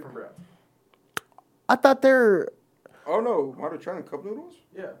 They're two different brands. I thought they're Oh no, Maruchan and cup noodles?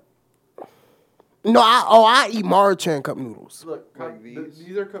 Yeah. no. I eat Maruchan cup noodles. Look, Like these?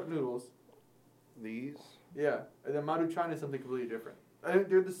 these are cup noodles. These. Yeah, and then Maruchan is something completely different. I think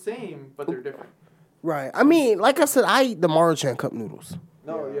they're the same, but they're different. Right. I mean, like I said, I eat the Maruchan cup noodles.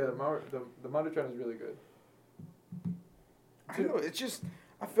 No, Yeah. the Maruchan is really good. I know, it's just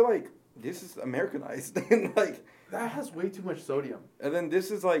I feel like this is Americanized and like That has way too much sodium. and then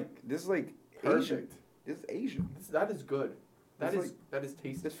this is like Asian. Perfect. This is Asian. That is good. It's That is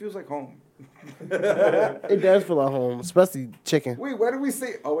tasty. This feels like home. It does feel like home, especially chicken. Wait, why did we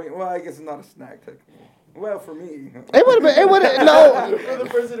say? Oh wait, well I guess it's not a snack technically. Well, for me, It would have been. It would have no. For the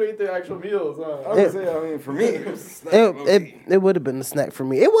person who ate the actual meals, huh? I would say. I mean, for me, it was a snack. It would have been a snack for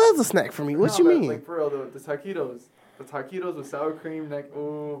me. It was a snack for me. What you but, mean? Like for real though, the taquitos with sour cream,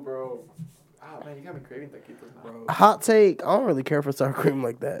 oh bro, man, you got me craving taquitos now. Bro. Hot take. I don't really care for sour cream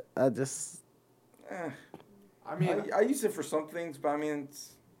like that. I just. I mean, I use it for some things, but I mean,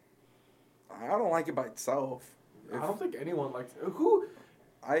 I don't like it by itself. I don't think anyone likes it. Who?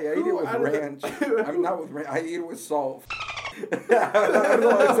 I eat it with out of the- ranch. I'm not with ranch. I eat it with salt. I don't know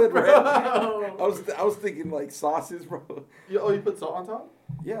why I said ranch. I was thinking like sauces, bro. You put salt on top?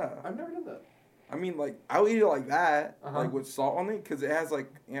 Yeah. I've never done that. I mean, like I'll eat it like that, Uh-huh. like with salt on it, because it has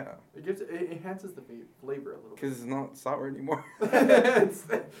like It enhances the flavor a little bit. because it's not sour anymore.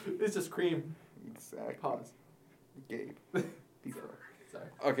 it's just cream. Exactly. Pause. Gabe. Be fair. Sorry.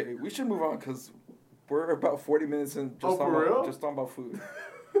 Okay, we should move on because we're about 40 minutes in just for real? just talking about food.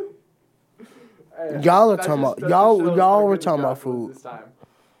 Hey, Y'all are that talking just- about- that y'all- just shows y'all how were good talking the about job was food. This time.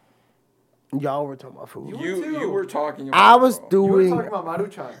 Y'all were talking about food. You- You were talking about I was bro. You were doing. talking about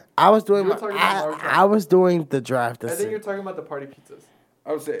Maruchan. I was doing. you were talking about Maruchan. I was doing the draft. And This then you're talking about the party pizzas.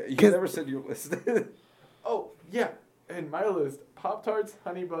 I would say you 'Cause- never said your list. Oh, yeah. In my list, Pop-Tarts,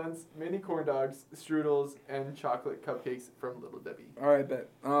 honey buns, mini corn dogs, strudels, and chocolate cupcakes from Little Debbie. All right, bet.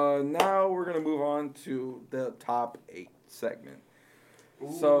 Now we're gonna move on to the top 8 segment.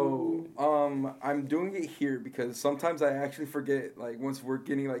 So, I'm doing it here because sometimes I actually forget. Like once we're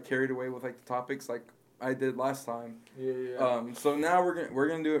getting like carried away with like the topics, like I did last time. Yeah. So now we're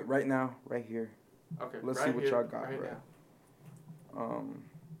gonna do it right now, right here. Okay. Let's right see what here, y'all got. right Right. now.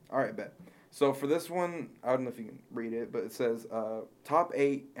 All right, bet. So for this one, I don't know if you can read it, but it says top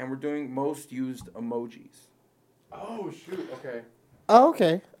 8, and we're doing most used emojis. Oh shoot. Okay. Oh,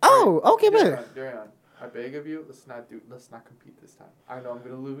 okay. Oh, okay, man. Darian, I beg of you, let's not compete this time. I know I'm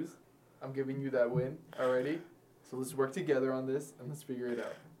gonna lose. I'm giving you that win already. So let's work together on this and let's figure it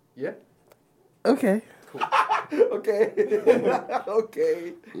out. Yeah? Okay. Cool. Okay.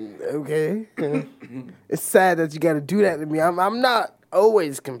 Okay. Okay. It's sad that you got to do that to me. I'm not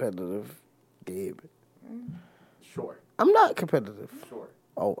always competitive, Gabe. Sure. I'm not competitive. Sure.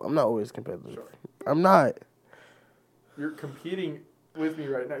 Oh, I'm not always competitive. Sure. I'm not. You're competing with me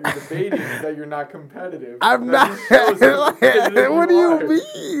right now. You're debating that you're not competitive. I'm That not. just shows how competitive What do are.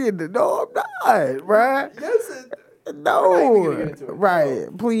 you mean? No, I'm not, bruh. Yes. No. We're not even gonna get into it.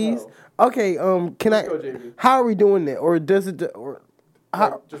 Right. No. Please. No. Okay. Can Let's I? go, JB. How are we doing it? Or does it? Or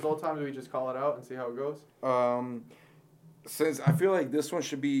how? Like, just all times we just call it out and see how it goes. Since I feel like this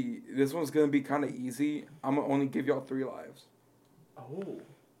one's gonna be kind of easy, I'm gonna only give y'all 3 lives. Oh.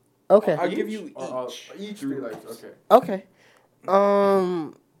 Okay. I'll give you each 3 3 lives. Okay. Okay.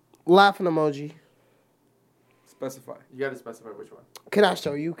 Laughing emoji. Specify. You got to specify which one. Can I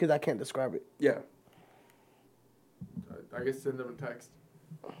show you? Because I can't describe it. Yeah. I guess send them a text.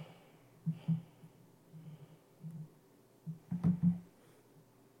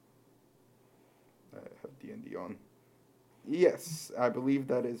 I have D&D on. Yes, I believe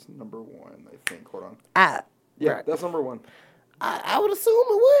that is number 1. I think. Hold on. Yeah, right. that's number 1. I would assume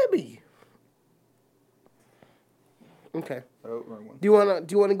it would be. Okay. Oh, wrong one. Do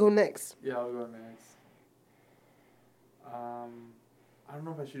you wanna go next? Yeah, I'll go next. I don't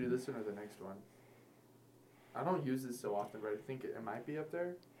know if I should do this one or the next one. I don't use this so often, but I think it might be up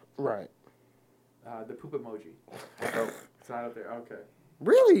there. Right. The poop emoji. Oh, It's not up there. Okay.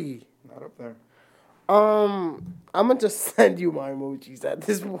 Really? not up there. I'm gonna just send you my emojis at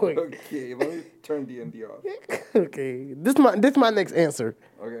this point. Okay, let me turn D&D off. Okay, this my next answer.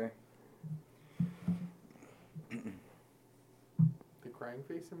 Okay. The crying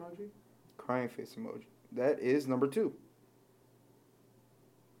face emoji? Crying face emoji. That is number 2.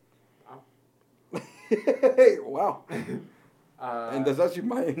 Wow. Wow. And that's actually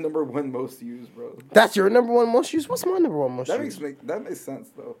my number 1 most used, bro. That's your number 1 most used. What's my number 1 most That used? makes sense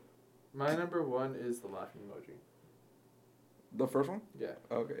though. My number 1 is the laughing emoji. The first one? Yeah.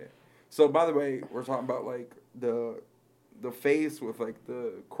 Okay. So by the way, we're talking about like the face with like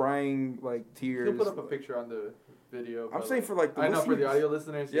the crying like tears. He'll put up a picture on the video. I'm saying for like the I know for the listeners. audio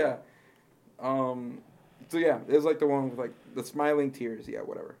listeners. Yeah. So yeah, it's like the one with like the smiling tears. Yeah,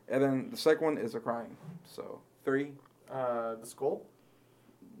 whatever. And then the second one is a crying. So 3. The skull.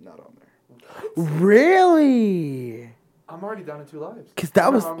 Not on there. Really? I'm already down to 2 lives. Cause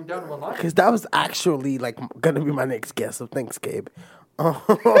that was I'm down to 1 life. Cause that was actually like gonna be my next guess. So thanks, Gabe. Cause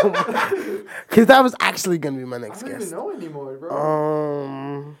that was actually gonna be my I next don't guess. even know anymore,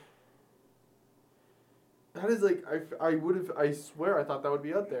 bro. That is like I would have. I swear I thought that would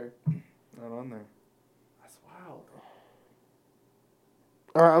be up there. Not on there. That's wild.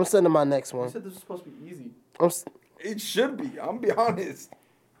 All right, I'm sending my next You one. said this was supposed to be easy. It should be. I'm be honest.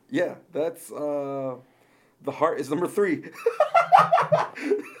 Yeah, that's the heart is number 3.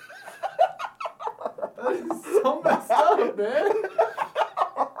 That is so messed up, man.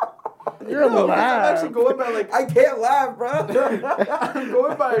 You're No, 'cause I'm alive. actually going by like I can't laugh, bro. I'm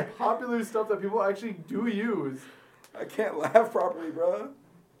going by popular stuff that people actually do use. I can't laugh properly, bro.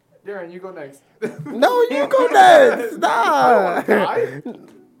 Darren, you go next. No, you go next. Nah. I?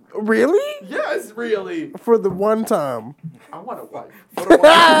 Really? Yes, really. For the one time. I want a wife. For the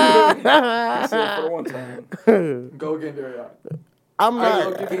one time. For the one time. Go again, Darren. I'm I'll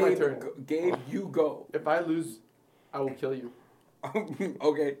not. give you my turn. Gabe, you go. If I lose, I will kill you.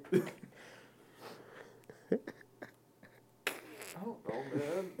 Okay. I don't know,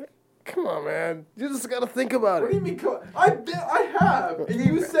 man. Come on, man. You just gotta think about What do it. you mean? I have. And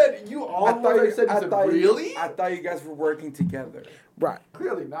you said you all I said you said really? I thought you guys were working together. Right.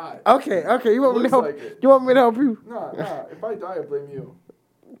 Clearly not. Okay. You want me to Looks help? like it. You want me to help you? Nah. If I die, I blame you.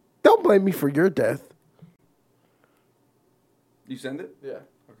 Don't blame me for your death. You send it? Yeah.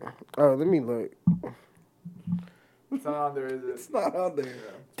 Oh, let me look. It's not on there, is it? It's not on there.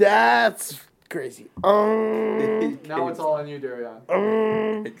 That's crazy. Now it's all on you,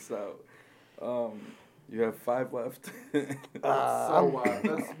 Darian. Takes out. You have 5 left. So wild.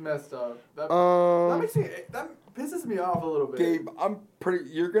 That's messed up. That pisses me off a little bit. Gabe,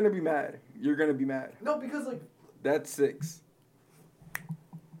 you're gonna be mad. You're gonna be mad. No, because like That's 6.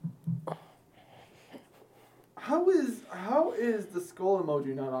 how is the skull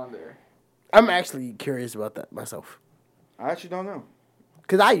emoji not on there? I'm actually curious about that myself. I actually don't know.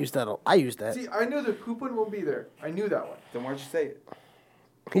 Cause I used that. See, I knew the poop one won't be there. I knew that one. Then why'd you say it?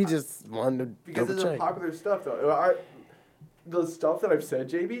 He just wanted to Because double it's check. popular stuff though. The stuff that I've said,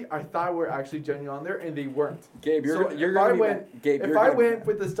 JB, I thought were actually genuine on there, and they weren't. Gabe, you're So you're if gonna I be went, mad. Gabe, if you're I gonna be went mad.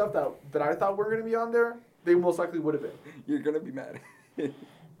 with the stuff that I thought were gonna be on there, they most likely would have been. You're gonna be mad.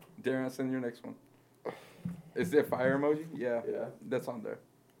 Darren, send your next one. Is there fire emoji? Yeah. Yeah. That's on there.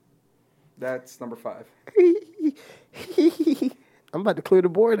 That's number 5. I'm about to clear the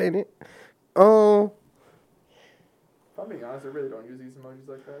board, ain't it? If I'm being honest, I really don't use these emojis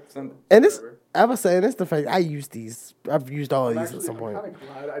like that. So And it's, whatever. I was saying, it's the fact I use these. I've used all of these at some I'm point. kind of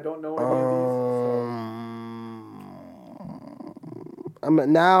glad I don't know any of these.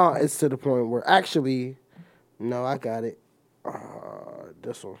 Now it's to the point where actually, no, I got it.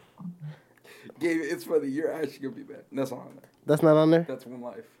 This one. Gabe, it's funny. You're actually gonna be mad. That's not on there. That's not on there? That's 1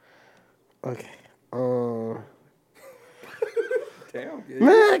 life. Okay. Damn, Gabe.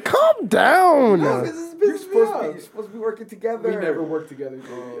 Man, calm down. No, 'cause this You're pisses me supposed off. to be working together. We never work together,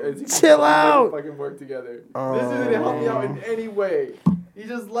 JB. As you can Chill tell, we out. never fucking work together. This dude didn't help me out in any way. He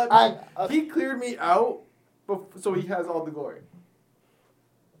just let me. He cleared me out, so he has all the glory.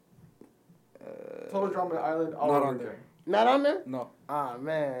 Total drama island. All Not over on there. again. Not on there? No. Ah,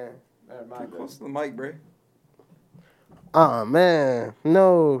 man. Never Too mind. close to the mic, bro. Ah, man.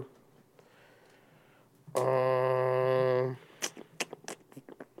 No.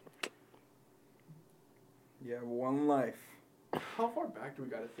 You have 1 life. How far back do we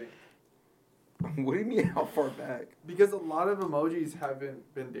gotta think? What do you mean, how far back? Because a lot of emojis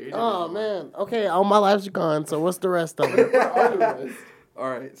haven't been dated. Oh, anymore. man. Okay, all my lives are gone, so what's the rest of it? Where are the rest? All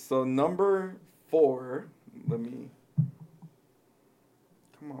right, so number 4. Let me.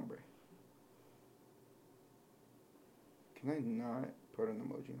 Come on, bro. Can I not put an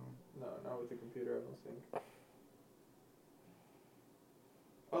emoji on? No, not with the computer, I don't think.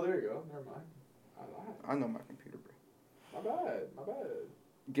 Oh, there you go. Never mind. I lied. I know my computer, bro. My bad.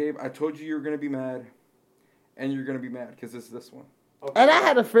 Gabe, I told you were gonna be mad, and you're gonna be mad because it's this one. Okay. And I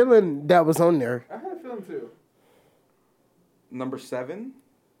had a feeling that was on there. I had a feeling too. Number 7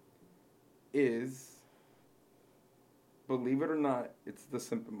 is, believe it or not, it's the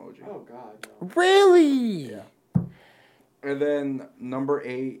simp emoji. Oh God, no. Really? Yeah. And then number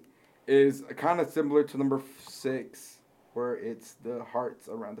 8 is kind of similar to number 6, where it's the hearts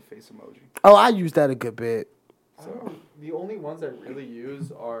around the face emoji. Oh, I used that a good bit. So The only ones I really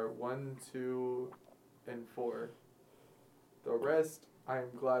use are 1, 2, and 4. The rest, I'm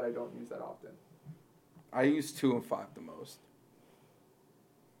glad I don't use that often. I use 2 and 5 the most.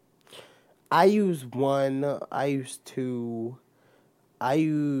 I use 1. I use 2. I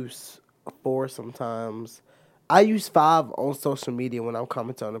use 4 sometimes. I use 5 on social media when I'm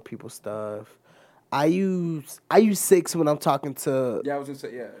commenting on people's stuff. I use 6 when I'm talking to. Yeah, I was gonna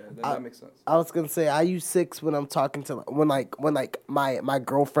say that makes sense. I was gonna say I use 6 when I'm talking to when my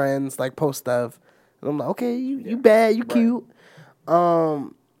girlfriends like post stuff, and I'm like, okay, you bad, you Right. cute.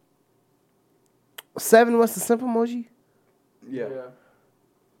 7 was the simple emoji. Yeah.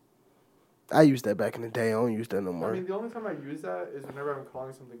 I used that back in the day. I don't use that no more. I mean, the only time I use that is whenever I'm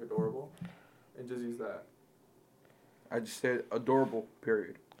calling something adorable, and just use that. I just said adorable.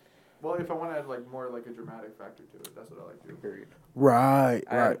 Period. Well, if I want to add like more like a dramatic factor to it, that's what I like to do. Period. Right.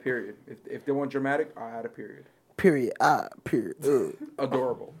 I add a period. If they want dramatic, I add a period. Period. Period.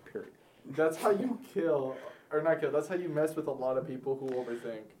 Adorable. Period. That's how you kill, or not kill. That's how you mess with a lot of people who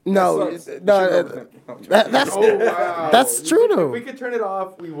overthink. No, That sucks. no, You should overthink. that's Oh wow, That's true, though. If we could turn it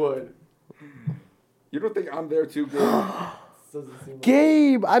off, we would. You don't think I'm there too, Gabe? Doesn't seem like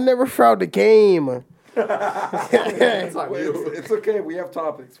Gabe. I never found the game. It's on you. It's okay. We have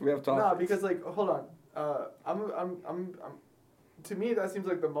topics. Nah, because like, hold on. I'm. To me, that seems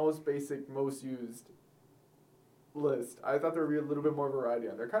like the most basic, most used list. I thought there would be a little bit more variety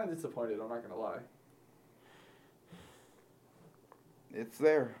on there. Kind of disappointed. I'm not gonna lie. It's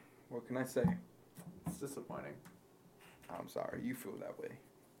there. What can I say? It's disappointing. I'm sorry. You feel that way.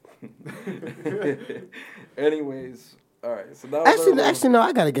 Anyways, all right. So that was Actually, no.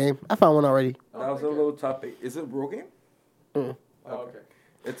 I got a game. I found one already. that was a Okay. little topic. Is it a real game? Mm. Oh, okay.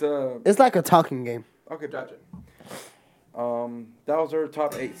 It's a It's like a talking game. okay. Gotcha. That was our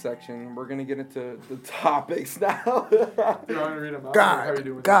top 8 section. We're gonna get into the topics now. Do you want me to read them out? How are you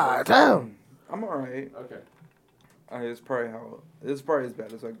doing with God, them? damn. I'm all right. Okay. It's probably as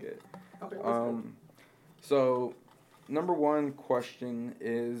bad as I get. Okay. That's cool. So, number 1 question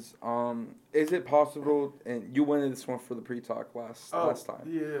is it possible? And you went into this one for the pre-talk last time.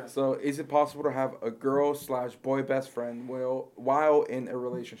 Yeah. So, is it possible to have a girl/boy best friend while in a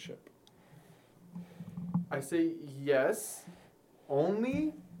relationship? I say yes,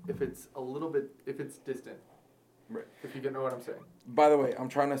 only if it's a little bit, if it's distant. Right. If you know what I'm saying. By the way, I'm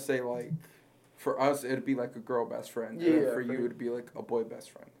trying to say like, for us it'd be like a girl best friend. Yeah, And for for you you. it'd be like a boy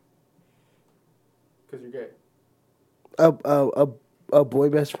best friend. Because you're gay. A boy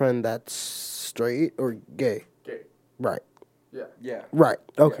best friend that's straight or gay. Gay. Right. Yeah. Yeah. Right.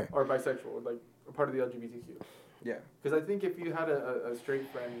 Okay. Or bisexual, like a part of the LGBTQ. Yeah. Because I think if you had a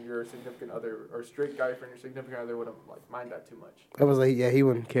straight friend, your significant other, or straight guy friend, your significant other wouldn't like mind that too much. I was like, yeah, he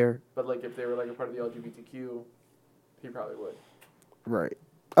wouldn't care. But like if they were like a part of the LGBTQ, he probably would. Right.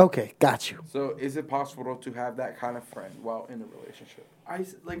 Okay. Got you. So, is it possible to have that kind of friend while in a relationship?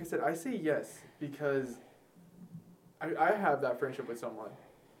 Like I said, I say yes because I have that friendship with someone,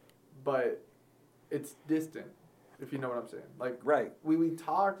 but it's distant, if you know what I'm saying. Like Right. we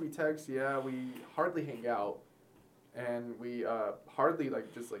talk, we text, yeah, we hardly hang out, and we hardly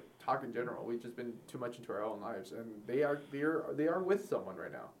like just like talk in general. We've just been too much into our own lives, and they are with someone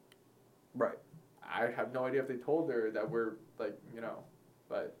right now. Right. I have no idea if they told her that we're like,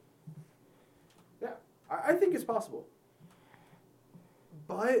 but yeah, I think it's possible.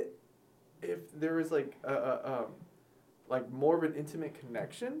 But if there is like like more of an intimate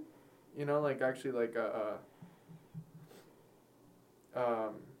connection, like actually like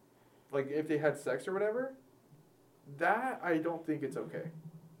like if they had sex or whatever, that I don't think it's okay.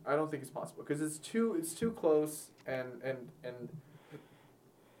 I don't think it's possible because it's too close and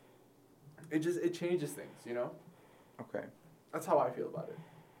it changes things, Okay. That's how I feel about it.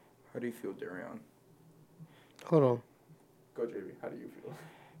 How do you feel, Darion? Hold on. Go, JB. How do you feel?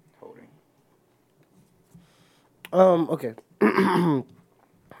 Holding. Okay.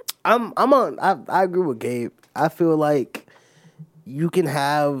 I agree with Gabe. I feel like you can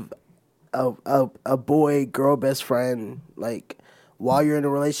have a boy girl best friend, like while you're in a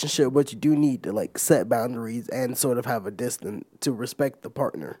relationship, but you do need to like set boundaries and sort of have a distance to respect the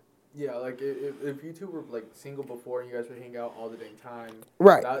partner. Yeah, like if you two were like single before and you guys would hang out all the dang time,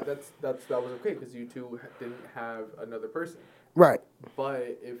 Right. That was okay because you two didn't have another person. Right.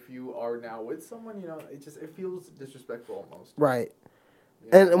 But if you are now with someone, it feels disrespectful almost. Right.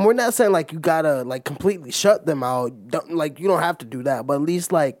 Yeah. And we're not saying like you gotta like completely shut them out. Don't, like you don't have to do that, but at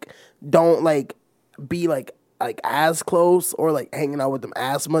least like don't like be like as close or like hanging out with them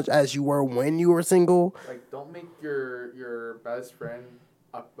as much as you were when you were single. Like, don't make your best friend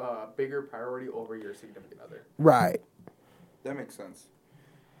a bigger priority over your significant other. Right. That makes sense.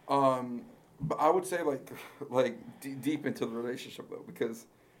 But I would say like deep into the relationship though, because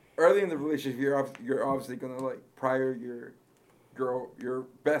early in the relationship you're obviously gonna like prior your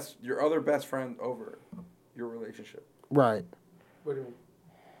other best friend over your relationship. Right. What do you mean?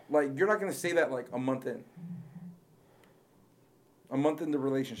 Like you're not gonna say that like a month in the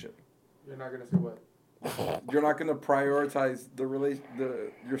relationship. You're not gonna say what? You're not gonna prioritize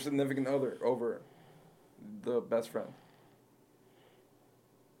your significant other over the best friend.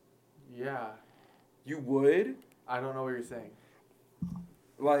 Yeah. You would? I don't know what you're saying.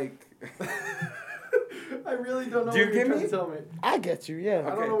 Like I really don't know Do you what you're get trying me? to tell me. I get you. Yeah.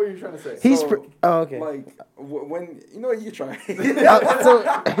 I don't know what you're trying to say. He's So, okay. like when you know what you try.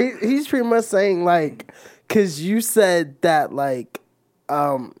 So he's pretty much saying like, cause you said that like,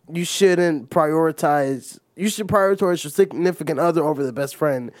 you shouldn't prioritize. You should prioritize your significant other over the best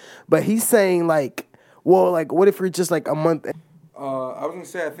friend. But he's saying like, well, like, what if you're just like a month? I was gonna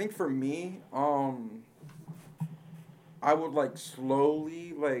say I think for me, I would like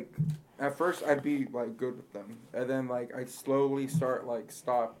slowly like at first I'd be like good with them, and then like I'd slowly start like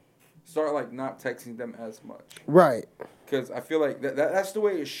not texting them as much. Right. Because I feel like that's the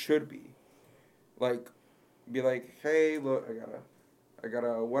way it should be. Like, be like, hey, look, I got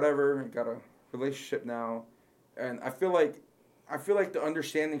a whatever, I got a relationship now, and I feel like the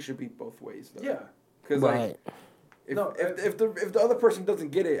understanding should be both ways. Though. Yeah. Because Right. if the other person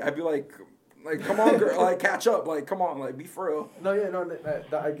doesn't get it, I'd be like, come on, girl, like catch up, like come on, like be for real. No, yeah, no,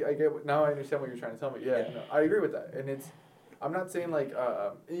 I get. Now I understand what you're trying to tell me. Yeah, Yeah. no, I agree with that, and I'm not saying like,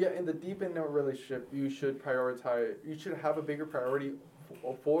 in the deep end of a relationship, you should prioritize. You should have a bigger priority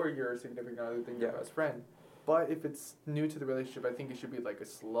for your significant other than your best friend. But if it's new to the relationship, I think it should be like a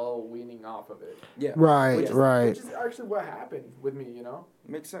slow weaning off of it. Yeah. Right. Which Right. is actually what happened with me.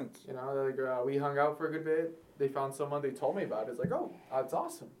 Makes sense. Like we hung out for a good bit. They found someone. They told me about it. It's like, oh, that's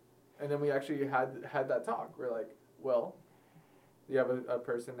awesome. And then we actually had that talk. We're like, well, you have a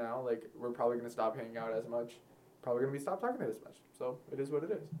person now. Like, we're probably gonna stop hanging out as much. Probably gonna stop talking as much. So it is what it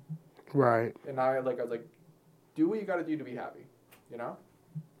is. Right. And I was like, do what you gotta do to be happy.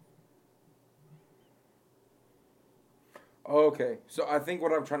 Okay, so I think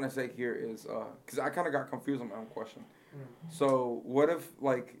what I'm trying to say here is, because I kind of got confused on my own question. So what if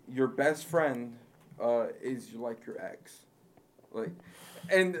like your best friend, is like your ex, like,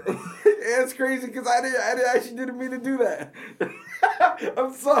 and it's crazy because I actually didn't mean to do that.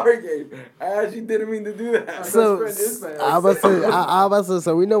 I'm sorry, Gabe. I actually didn't mean to do that. So best friend is my ex. I was about to say,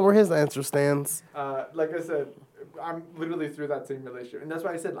 so we know where his answer stands. Like I said, I'm literally through that same relationship, and that's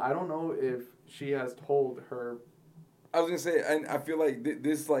why I said I don't know if she has told her. I was gonna say, and I feel like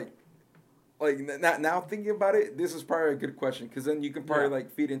this like now thinking about it, this is probably a good question because then you can probably like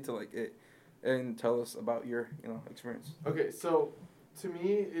feed into like it and tell us about your experience. Okay, so to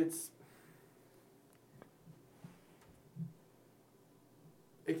me,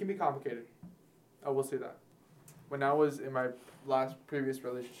 it can be complicated. I will say that. When I was in my previous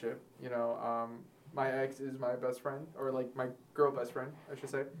relationship, my ex is my best friend, or like my girl best friend, I should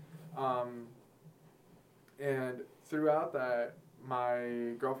say. And throughout that,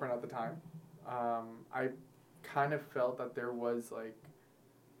 my girlfriend at the time, I kind of felt that there was like,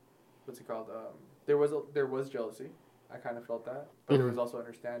 what's it called? There was jealousy. I kind of felt that, but there was also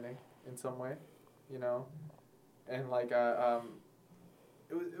understanding in some way, and like it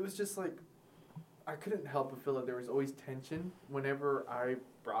was just like I couldn't help but feel that there was always tension whenever I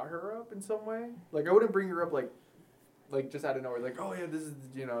brought her up in some way. Like I wouldn't bring her up like just out of nowhere, like, oh yeah, this is,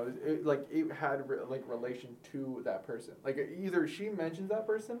 it had relation to that person. Like either she mentions that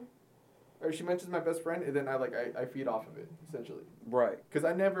person, or she mentions my best friend, and then I feed off of it essentially. Right. Because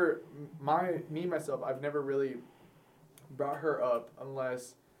I never, myself, I've never really brought her up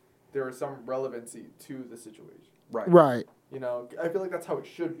unless there was some relevancy to the situation. Right. Right. I feel like that's how it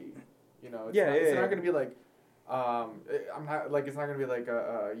should be. It's not gonna be like, I'm not like it's not gonna be like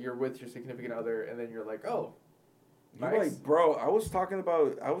you're with your significant other and then you're like, oh, You're like, bro, I was talking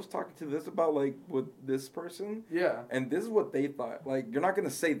to this about like with this person. Yeah. And this is what they thought. Like, you're not gonna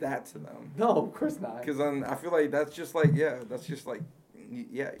say that to them. No, of course not. Because then I feel like that's just like, yeah,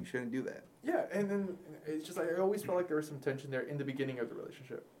 you shouldn't do that. Yeah, and then it's just like I always felt like there was some tension there in the beginning of the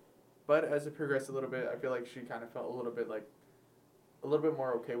relationship, but as it progressed a little bit, I feel like she kind of felt a little bit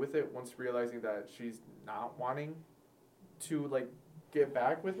more okay with it once realizing that she's not wanting to like get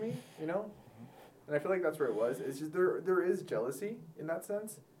back with me, you know. And I feel like that's where it was. It's just there is jealousy in that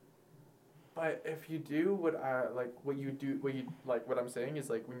sense. But if you do what I'm saying is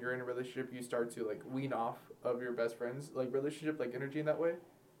like when you're in a relationship, you start to like wean off of your best friend's like relationship, like energy in that way.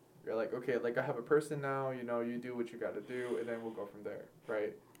 You're like, okay, like I have a person now, you know, you do what you got to do, and then we'll go from there,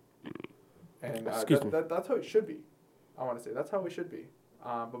 right? And that's how it should be. I want to say that's how it should be.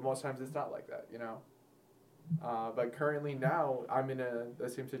 But most times it's not like that, you know. But currently now I'm in the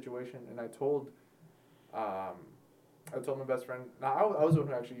same situation, and I told my best friend. Now I was the one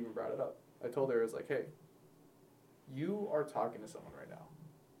who actually even brought it up. I told her, I was like, hey, you are talking to someone right now.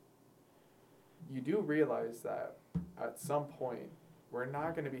 You do realize that at some point we're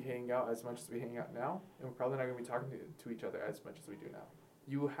not going to be hanging out as much as we hang out now, and we're probably not going to be talking to each other as much as we do now.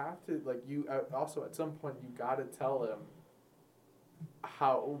 You have to also at some point you got to tell him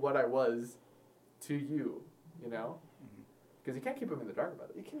what I was to you, you know, because you can't keep him in the dark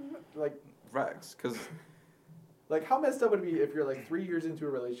about it. You can like facts, because like how messed up would it be if you're like 3 years into a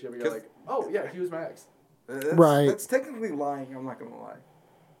relationship and you're like, oh yeah, he was my ex. That's technically lying. I'm not gonna lie.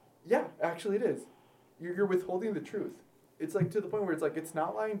 Yeah, actually it is. You're withholding the truth. It's like to the point where it's like it's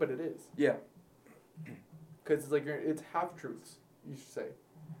not lying, but it is. Yeah. Because it's like it's half truths, you should say,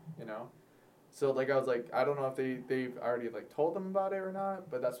 you know. So like I was like, I don't know if they've already like told them about it or not,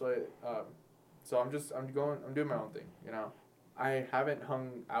 but that's what. So I'm doing my own thing, you know. I haven't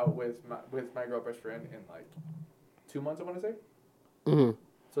hung out with my girl best friend in like 2 months, I want to say. Mm-hmm.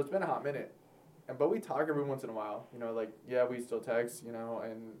 So it's been a hot minute, but we talk every once in a while, you know. Like yeah, we still text, you know,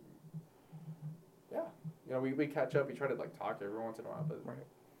 and yeah, you know, we catch up. We try to like talk every once in a while, but right.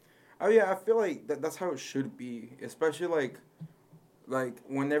 Oh yeah, I feel like that's how it should be, especially like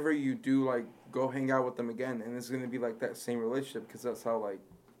whenever you do like go hang out with them again, and it's gonna be like that same relationship because that's how like.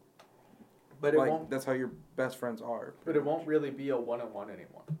 But that's how your best friends are. But it won't really be a one-on-one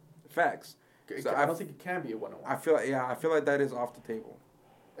anymore. Facts. So I don't think it can be a one-on-one. I feel like that is off the table.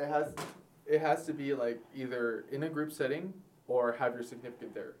 It has to be like either in a group setting or have your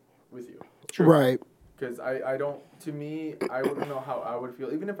significant there with you. True. Right. Because I wouldn't know how I would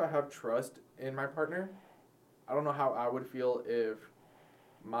feel. Even if I have trust in my partner, I don't know how I would feel if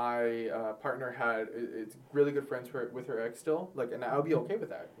my partner it's really good friends with her ex still. Like, and I would be okay with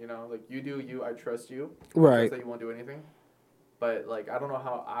that. You know, like you do you, I trust you. Right. I trust that you won't do anything. But like, I don't know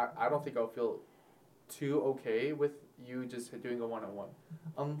how I don't think I'll feel too okay with you just doing a one-on-one,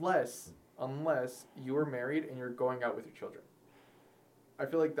 unless you are married and you're going out with your children. I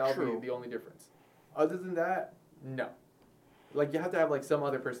feel like that'll be the only difference. Other than that, no. Like, you have to have, like, some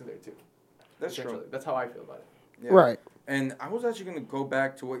other person there, too. That's true. That's how I feel about it. Yeah. Right. And I was actually going to go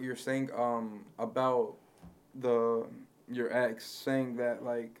back to what you're saying about your ex, saying that,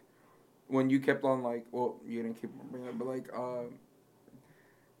 like, when you kept on, like, well, you didn't keep on bringing it, but, like,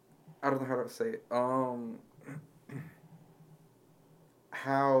 I don't know how to say it.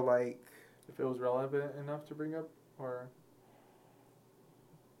 How, like... If it was relevant enough to bring up, or...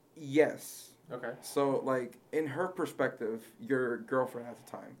 Yes. Okay. So, like, in her perspective, your girlfriend at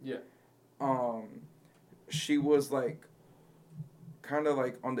the time. Yeah. She was, like, kind of,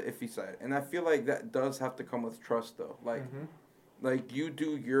 like, on the iffy side. And I feel like that does have to come with trust, though. Like, like you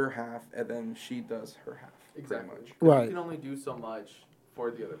do your half, and then she does her half. Exactly. Much. Right. You can only do so much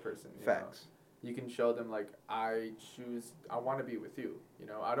for the other person. Facts. Know? You can show them, like, I want to be with you. You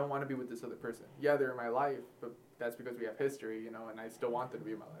know, I don't want to be with this other person. Yeah, they're in my life, but that's because we have history, you know, and I still want them to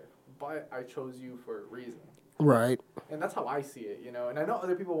be in my life. But I chose you for a reason. Right. And that's how I see it, you know. And I know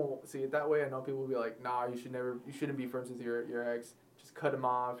other people won't see it that way. I know people will be like, nah, you shouldn't be friends with your ex. Just cut him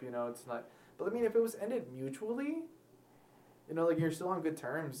off, you know. It's not. But I mean, if it was ended mutually, you know, like you're still on good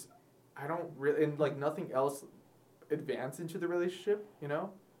terms, I don't really, and like nothing else advanced into the relationship, you know,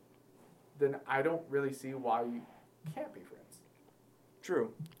 then I don't really see why you can't be friends.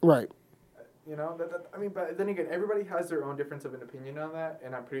 True. Right. You know, I mean, but then again, everybody has their own difference of an opinion on that,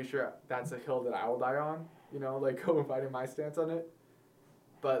 and I'm pretty sure that's a hill that I will die on, you know, like fighting my stance on it.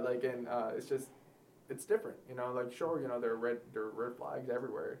 But like, it's different, you know, like sure, you know, there are red flags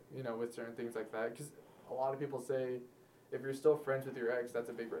everywhere, you know, with certain things like that, because a lot of people say, if you're still friends with your ex, that's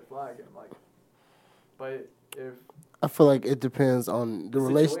a big red flag, and I'm like, but if I feel like it depends on the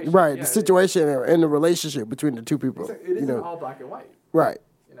relation, situation, right? yeah, The situation and the relationship between the two people. It isn't you know, all black and white, right?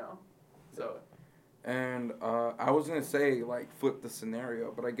 you know. So And I was gonna say like flip the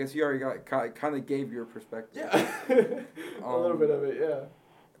scenario, but I guess you already kind of gave your perspective. yeah, a little bit of it, yeah.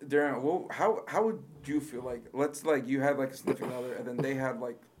 Darren, well, how would you feel like? Let's like you had like a significant other, and then they had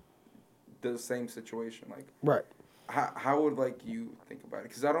like the same situation. Like, Right. how would like you think about it?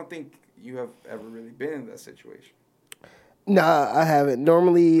 Because I don't think you have ever really been in that situation. Nah, I haven't.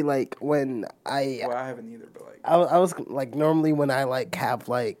 Normally, like when Well, I haven't either, but like. I was like normally when I like have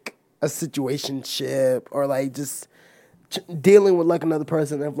like a situationship or like just dealing with like another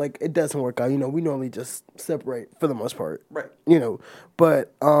person, if like it doesn't work out, we normally just separate for the most part. Right.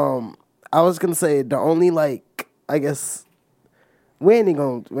 But I was gonna say the only like I guess we ain't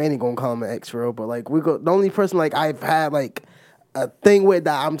gonna call him an ex for real, but like the only person like I've had like a thing with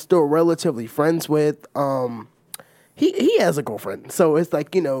that I'm still relatively friends with, he has a girlfriend. So it's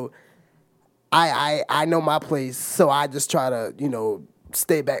like, I know my place, so I just try to,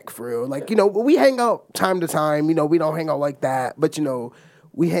 stay back for real. Like, we hang out time to time, we don't hang out like that, but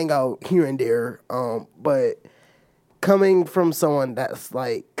we hang out here and there. But coming from someone that's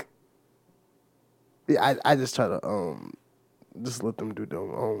like I just try to just let them do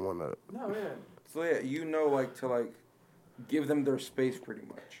them. I don't wanna No, yeah. So yeah, like to like give them their space pretty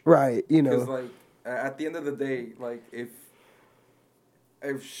much. right, Because like at the end of the day, like if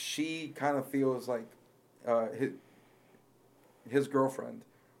she kind of feels like his girlfriend,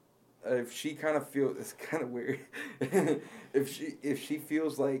 if she kind of feels it's kind of weird, if she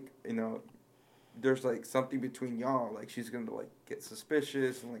feels like there's like something between y'all, like she's gonna like get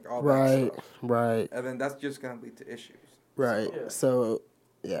suspicious and like all that stuff. Right. And then that's just gonna lead to issues. Right. Yeah. So,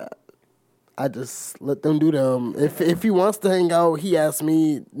 yeah. I just let them do them. If he wants to hang out, he asks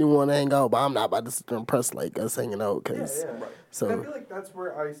me, "Do you want to hang out?" But I'm not about to sit there and press like us hanging out, cause Yeah. Right. so And I feel like that's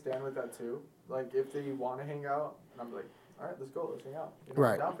where I stand with that too. Like if they want to hang out, and I'm like, all right, let's go, let's hang out.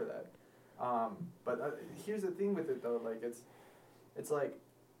 Right. I'm down for that. But here's the thing with it though, like it's like.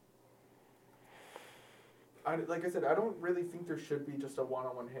 Like I said, I don't really think there should be just a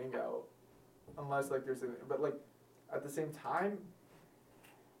one-on-one hangout, unless like but like, at the same time,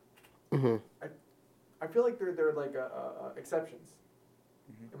 hmm I feel like they're like exceptions,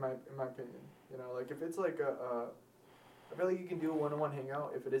 Mhm. in my opinion. Like if it's like I feel like you can do a one-on-one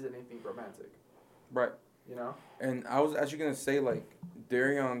hangout if it isn't anything romantic. Right. And I was actually gonna say like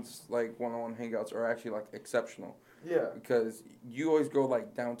Darion's like one-on-one hangouts are actually like exceptional. Yeah. Because you always go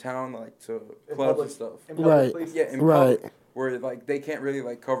like downtown, like to In clubs public- and stuff. in public Right. places. Yeah, in Right. public, where like they can't really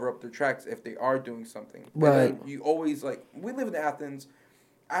like cover up their tracks if they are doing something. Right. And then you always like we live in Athens.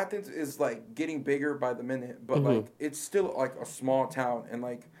 Athens is like getting bigger by the minute, but like it's still like a small town, and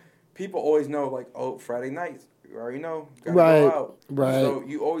like people always know like, oh, Friday nights, you already know, gotta Right. go out. Right. So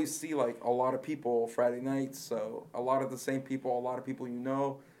you always see like a lot of people Friday nights. So a lot of the same people, a lot of people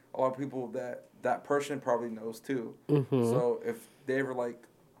a lot of people that person probably knows too. So if they ever like,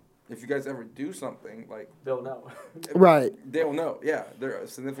 if you guys ever do something like, They'll know. Right. they'll know. Yeah, their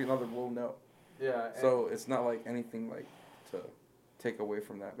significant other will know. Yeah. So it's not like anything like to take away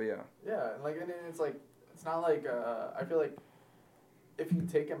from that. But yeah. Yeah, and then it's like it's not like I feel like if you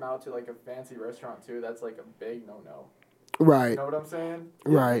take him out to like a fancy restaurant too, that's like a big no. Right. You know what I'm saying?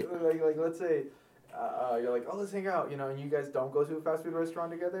 Right. Like let's say you're like, oh, let's hang out, and you guys don't go to a fast food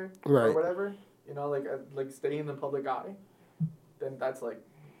restaurant together, Right. or whatever, like stay in the public eye, then that's like,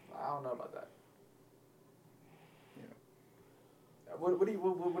 I don't know about that. Yeah.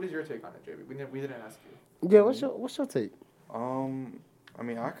 What is your take on it, JB? We didn't ask you. Yeah. What's your take? I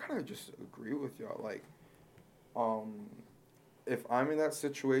mean, I kind of just agree with y'all. Like, if I'm in that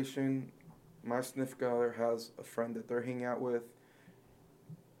situation, my significant other has a friend that they're hanging out with.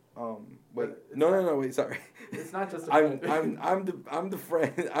 Wait, wait, sorry. It's not just a friend. I'm the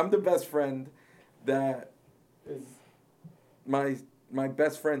friend. I'm the best friend that Is my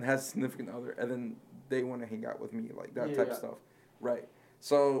best friend has a significant other, and then they want to hang out with me, like that type of stuff, right?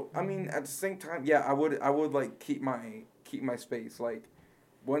 So I mean, at the same time, yeah, I would like keep my space. Like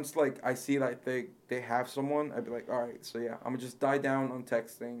once like I see like they have someone, I'd be like, all right, so yeah, I'm gonna just die down on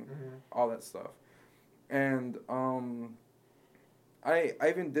texting, all that stuff, and I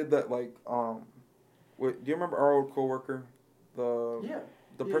even did that like do you remember our old coworker,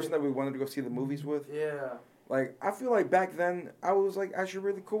 the person that we wanted to go see the movies with? Yeah. Like, I feel like back then, I was, like, actually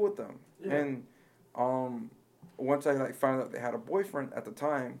really cool with them. Yeah. And once I, like, found out they had a boyfriend at the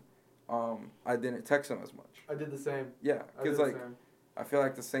time, I didn't text them as much. I did the same. Yeah, because, like, I feel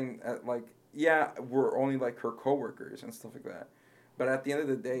like the same, yeah, we're only, like, her coworkers and stuff like that. But at the end of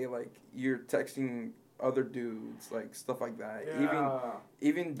the day, like, you're texting other dudes, like stuff like that. Yeah.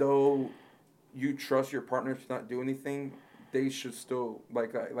 Even though you trust your partner to not do anything, they should still,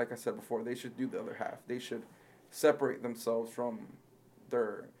 like I said before, they should do the other half. They should separate themselves from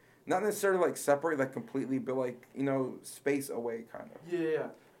their, not necessarily like separate like completely, but like, you know, space away kind of. Yeah.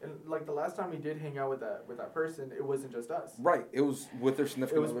 And like the last time we did hang out with that person, it wasn't just us. Right. It was with their It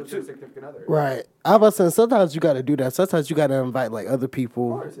significant was other with their too. significant other. Right. I was saying sometimes you got to do that. Sometimes you got to invite like other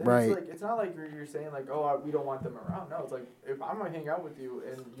people. Of course. And Right. it's not like you're saying like, oh, we don't want them around. No, it's like if I'm gonna hang out with you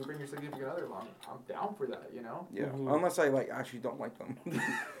and you bring your significant other along, I'm down for that. You know. Yeah. Mhm. Unless I like actually don't like them.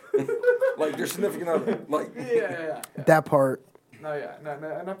 Like their significant other. Like. Yeah. That part. No,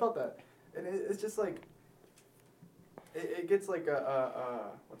 and I felt that, and it's just like, it gets like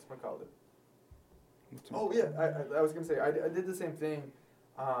what's it called? Oh yeah, I was gonna say I did the same thing,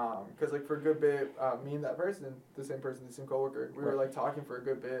 cause like for a good bit, me and that person, the same coworker, we were like talking for a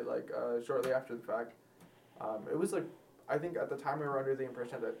good bit, like shortly after the fact, it was like, I think at the time we were under the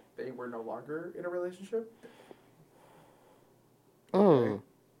impression that they were no longer in a relationship. Mm.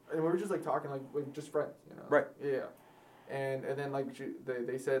 And we were just like talking like just friends, you know. Right. Yeah. And then like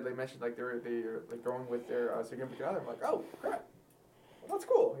they mentioned like they're like going with their significant other. I'm like, oh crap, well, that's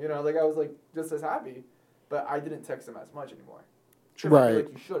cool. You know, like I was like just as happy, but I didn't text them as much anymore. I feel Right.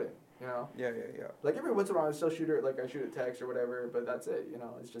 like you shouldn't. You know. Yeah. Like every once in a while I still shoot a text or whatever, but that's it. You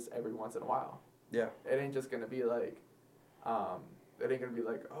know, it's just every once in a while. Yeah. It ain't just gonna be like, it ain't gonna be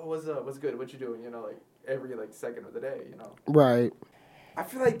like, oh what's up, what's good, what you doing? You know, like every like second of the day. You know. Right. I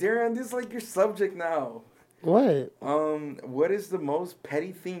feel like Darren, this is like your subject now. What? What is the most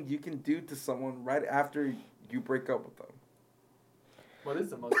petty thing you can do to someone right after you break up with them? What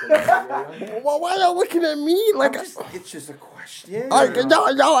is the most? Like, Well, why y'all looking at me like? It's just a question. Like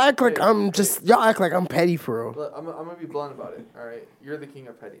y'all act like y'all act like I'm petty for real. look, I'm gonna be blunt about it. All right, you're the king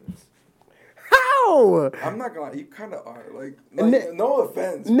of pettiness. How? I'm not gonna lie, you kind of are. Like Nate- no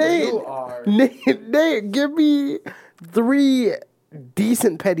offense. but Nate, You are. Nate, give me 3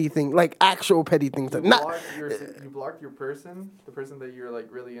 decent petty things, like actual petty things. You Not blocked your person, the person that you're like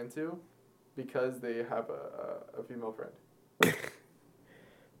really into, because they have a female friend.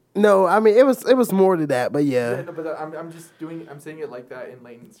 no. I mean, it was more to that, but yeah. No, but I'm saying it like that in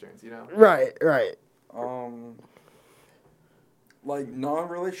layman's terms, you know. Right. Like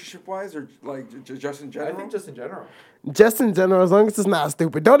non-relationship wise, or like just in general. I think just in general. Just in general, as long as it's not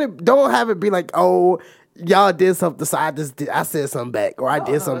stupid. Don't have it be like, oh, y'all did something, so I said something back, or I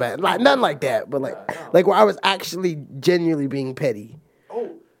did something back. Like nothing like that, but like like where I was actually genuinely being petty. Oh,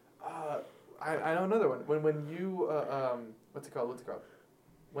 I know another one. When you what's it called?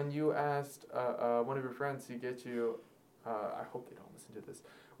 When you asked one of your friends to get you, I hope they don't listen to this.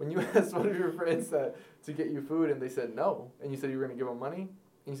 When you asked one of your friends to get you food and they said no, and you said you were going to give them money,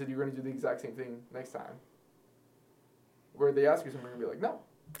 and you said you were going to do the exact same thing next time. Where they ask you something, you're going to be like, no.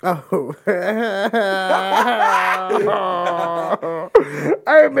 Oh.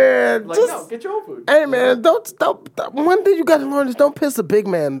 Hey man, Like, just no, get your own food. hey man, don't. One thing you gotta learn is don't piss a big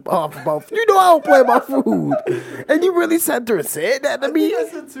man off about. You know I don't play about food, and you really sat there and said that to I me. think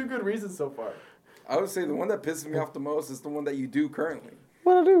I said 2 good reasons so far. I would say the one that pisses me off the most is the one that you do currently.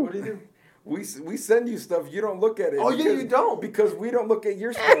 What I do? What do you do? We send you stuff, you don't look at it. Oh, yeah, you don't. Because we don't look at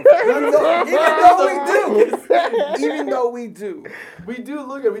your stuff. Even though we do. We do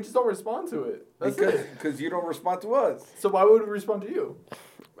look at it, we just don't respond to it. That's it. Because you don't respond to us. So why would we respond to you?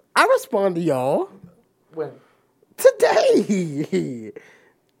 I respond to y'all When? today.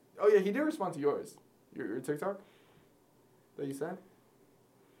 Oh, yeah, he did respond to yours. Your TikTok that you sent?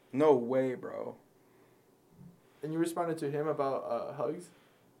 No way, bro. And you responded to him about hugs?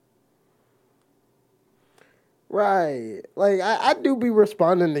 Right. Like I do be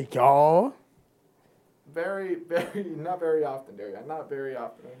responding to y'all. Very, very, not very often, Darian. Not very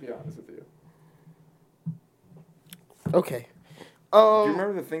often, I'll be honest with you. Okay. Do you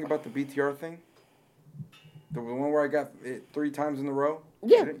remember the thing about the BTR thing? The one where I got it 3 times in a row?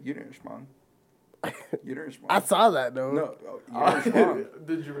 Yeah. You didn't respond. You didn't respond. I saw that though. No, you didn't respond.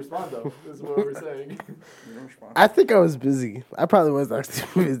 Did you respond, though? This is what we're saying. You didn't respond. I think I was busy. I probably was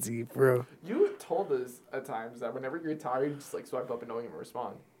actually busy, bro. You told us at times that whenever you're tired, you just like swipe up and don't even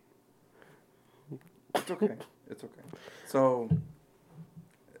respond. It's okay. It's okay. So,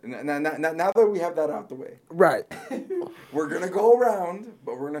 now that we have that out the way, Right. we're going to go around,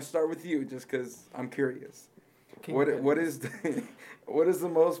 but we're going to start with you just because I'm curious. What is the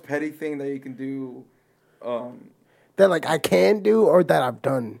most petty thing that you can do? That like I can do or that I've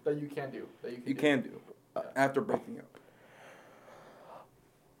done. That you can do. That You can do after breaking up.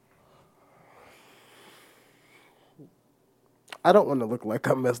 I don't want to look like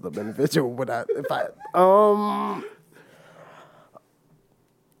a messed up individual, but I'll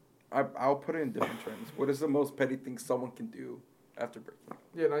put it in different terms. What is the most petty thing someone can do after breaking up?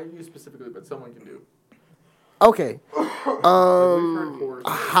 Yeah, not you specifically, but someone can do. Okay. Like, we've heard horror stories.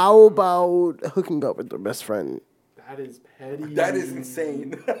 How about hooking up with their best friend? That is petty. That is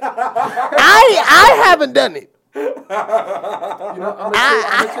insane. I haven't done it. You know, I'm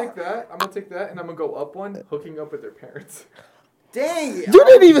gonna take that, and I'm gonna go up one, hooking up with their parents. Dang. You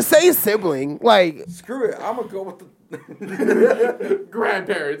didn't even say sibling. Like, Screw it. I'm gonna go with the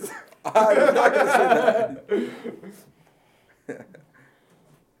grandparents. I'm not gonna say that.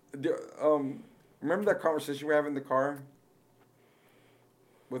 Remember that conversation we were having in the car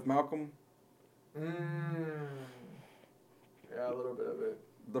with Malcolm? Yeah, a little bit of it.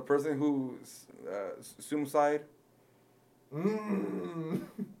 The person who suicide.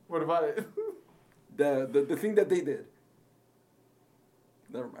 What about it? The thing that they did.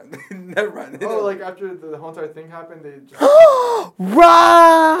 Never mind. Never mind. Oh, like after the whole entire thing happened, they just...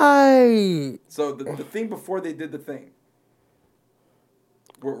 right. So the thing before they did the thing.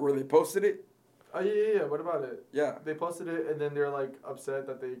 Where they posted it. Oh yeah. What about it? Yeah. They posted it, and then they're like upset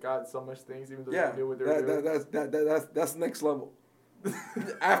that they got so much things, even though Yeah. they knew what they were doing. That's next level.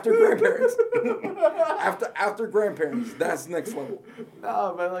 After grandparents. after grandparents, that's next level.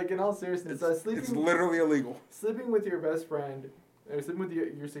 No, but like in all seriousness, It's literally illegal. Sleeping with your best friend, or sleeping with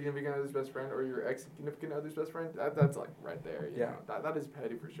your significant other's best friend, or your ex significant other's best friend. That's like right there. You know? That is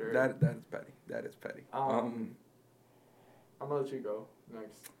petty for sure. That is petty. That is petty. I'm gonna let you go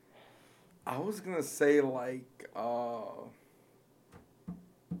next. I was gonna say like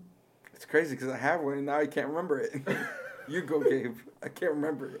it's crazy because I have one and now I can't remember it. You go, Gabe. I can't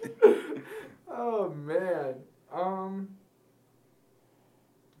remember it. Oh man.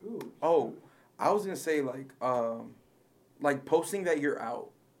 Ooh. Oh, I was gonna say like posting that you're out,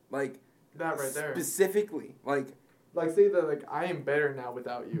 like that right there. Specifically, like say that like I am better now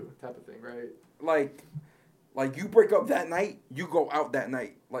without you type of thing, right? Like you break up that night, you go out that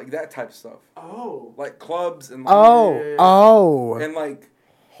night, like that type of stuff. Oh. Like clubs and like, and like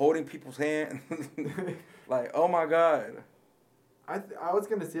holding people's hand, like oh my god. I was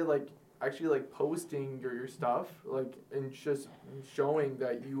gonna say like actually like posting your stuff like and just showing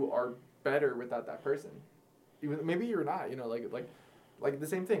that you are better without that person, even maybe you're not, you know, like the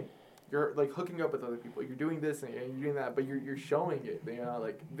same thing. You're like hooking up with other people. You're doing this and you're doing that, but you're showing it. You know,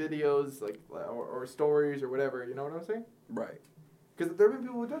 like videos, like or stories or whatever. You know what I'm saying? Right. Because there have been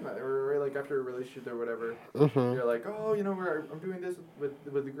people who've done that. Or like after a relationship or whatever, you're like, oh, you know, I'm doing this with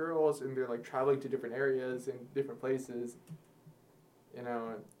the girls, and they're like traveling to different areas and different places. You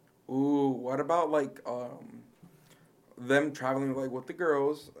know. Ooh, what about like them traveling like with the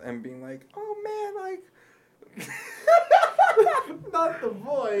girls and being like, oh man, like. Not the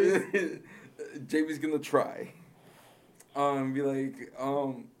voice. Jamie's gonna try. Be like,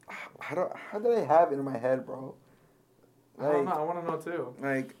 how do I have it in my head, bro? Like, I don't know. I want to know too.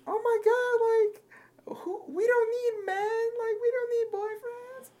 Like, oh my god, like, we don't need men, like, we don't need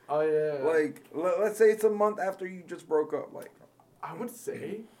boyfriends. Oh yeah. Like, let's say it's a month after you just broke up, like. I would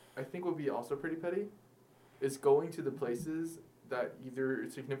say, I think would be also pretty petty, is going to the places that either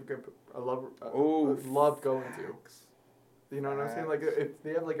significant love going to. You know what I'm saying? Like if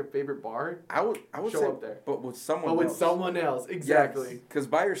they have like a favorite bar, I would show say, up there. but with someone. But with someone else, exactly. Because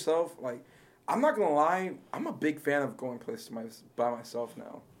by yourself, like, I'm not gonna lie, I'm a big fan of going places by myself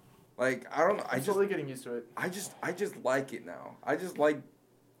now. Like I don't know, I'm totally getting used to it. I just like it now.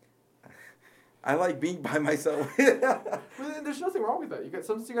 I like being by myself. Well, there's nothing wrong with that.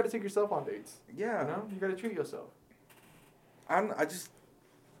 Sometimes you got to take yourself on dates. Yeah. You know, you got to treat yourself.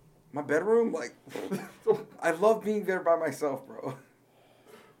 My bedroom, like, I love being there by myself, bro.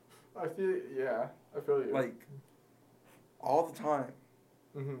 I feel you. Like, all the time.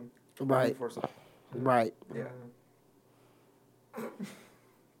 Mm-hmm. Right. Right. Yeah.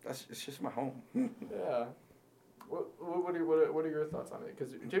 It's just my home. Yeah. What are your thoughts on it?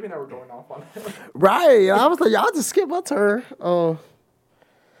 Because Jamie and I were going off on it. Right. I was like, y'all just skip my turn. I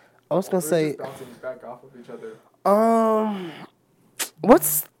was gonna say. Just bouncing back off of each other.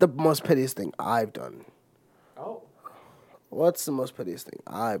 What's the most pettiest thing I've done? Oh. What's the most pettiest thing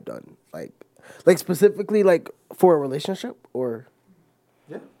I've done? Like specifically, like for a relationship or?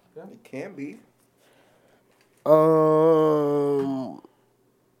 Yeah. It can be. Oh,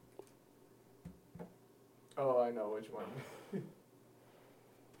 I know which one.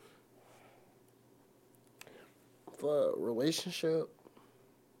 For a relationship.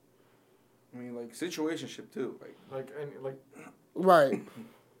 I mean, like situationship too, like. Right.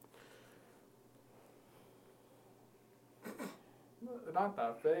 Not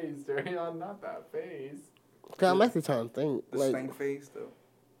that face, Darion. Not that face. I'm actually trying to think. The Like, stank face though.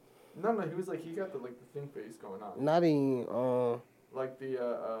 No, he was like he got the thing face going on. not even. Like the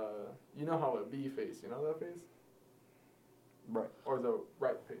you know how a bee face, you know that face? Right. Or the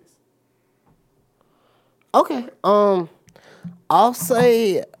right face. Okay. I'll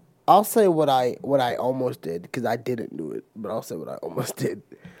say what I almost did because I didn't do it, but I'll say what I almost did.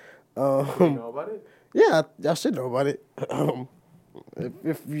 Do you know about it? Yeah, I should know about it.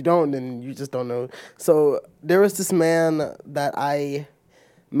 If you don't, then you just don't know. So there was this man that I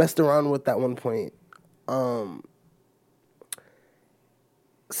messed around with at one point.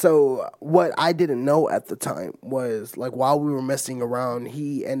 So what I didn't know at the time was like while we were messing around,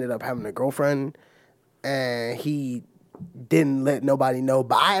 he ended up having a girlfriend, and he didn't let nobody know.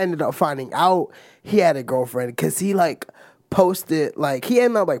 But I ended up finding out he had a girlfriend because he like posted like he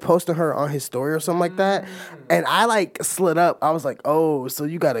ended up like posting her on his story or something like that, and I like slid up. I was like, oh, so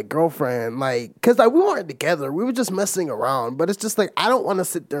you got a girlfriend? Like, cause like we weren't together, we were just messing around. But it's just like I don't want to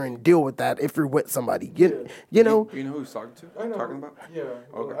sit there and deal with that if you're with somebody. You know. You know who he's talking to? I know. Talking about? Yeah.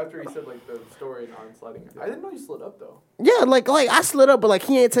 Well, Okay. after he said like the story on sliding, I didn't know you slid up though. Yeah, like I slid up, but like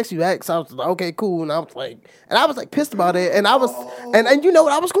he ain't text me back, so I was like, okay, cool, and I was like pissed about it, and I was, and you know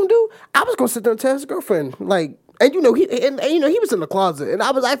what I was gonna do? I was gonna sit there and tell his girlfriend, like, and you know he was in the closet, and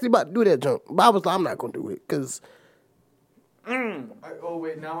I was actually about to do that jump, but I was like, I'm not gonna do it, cause. Oh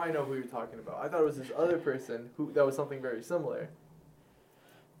wait, now I know who you're talking about. I thought it was this other person that was something very similar.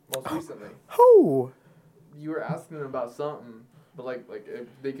 Most recently, Who? you were asking them about something. But like if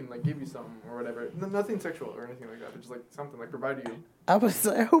they can like give you something or whatever, nothing sexual or anything like that, but just like something like provide you. I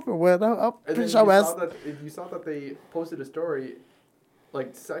hope it would. I'm And pretty then sure you saw that they posted a story,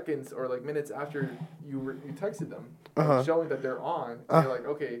 like seconds or like minutes after you texted them, like, showing that they're on. And you're like,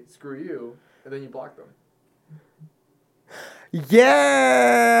 okay, screw you, and then you block them.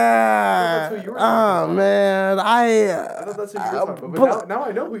 Yeah. That's who you were Oh talking about. man, I thought that's who you were talking about, but now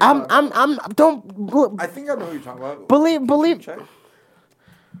I know who you're talking about. I'm don't I think I know who you're talking about. believe. Check.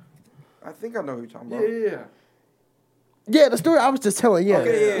 I think I know who you're talking Yeah, about. yeah, yeah. Yeah, the story I was just telling. Yeah,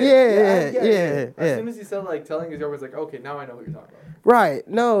 Okay, yeah. As soon as he said like telling his girlfriend, like, okay, now I know who you're talking about. Right.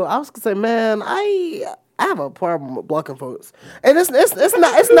 No, I was gonna say, man, I have a problem with blocking folks, and it's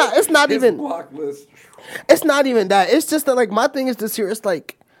not His even block list. it's not even that. It's just that like my thing is this here. It's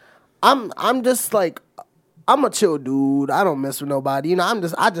like I'm just like I'm a chill dude. I don't mess with nobody. You know,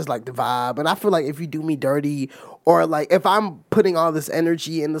 I just like the vibe, and I feel like if you do me dirty or like if I'm putting all this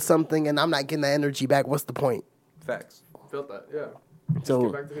energy into something and I'm not getting that energy back, what's the point? Facts. Felt that, yeah. Just So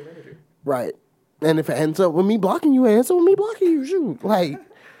get back to the energy. right. And if it ends up with me blocking you, it ends up with me blocking you. Shoot, like.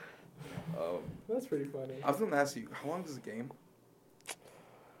 That's pretty funny. I was gonna ask you, how long is the game?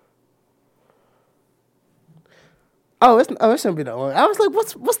 It shouldn't be that long. I was like,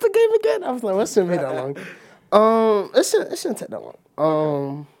 what's the game again? I was like, it shouldn't be that long. It shouldn't take that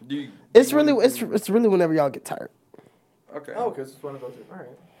long. It's really whenever y'all get tired. Okay. Oh, because it's one of those. All right,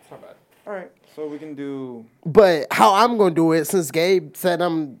 it's not bad. All right. So we can do. But how I'm gonna do it, since Gabe said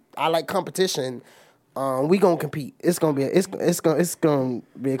I like competition, we gonna compete. It's gonna be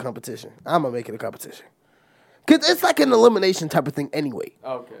a competition. I'm gonna make it a competition. Cause it's like an elimination type of thing anyway.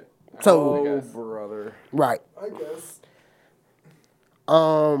 Okay. So- I guess. brother. Right. I guess.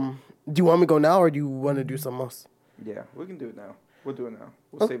 Do you want me to go now or do you want to do something else? Yeah, we can do it now. We'll do it now.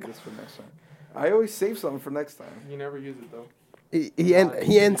 We'll save this for next time. I always save something for next time. You never use it though. He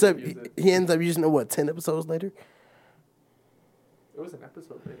ends up using it 10 episodes later. It was an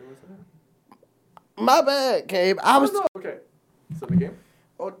episode later, wasn't it? My bad, Gabe. I was No. Okay. So the game.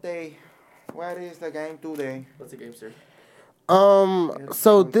 Okay, what is the game today? What's the game, sir?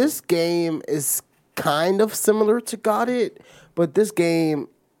 So this game is kind of similar to Got It, but this game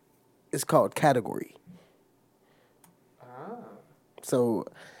is called Category. Ah. So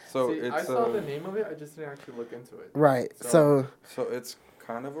See, it's I saw the name of it. I just didn't actually look into it. Right. So- So it's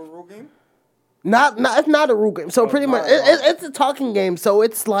kind of a rule game. it's not a rule game. So pretty much it's a talking game. So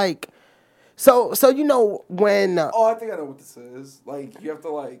it's like so you know when Oh, I think I know what this is. Like you have to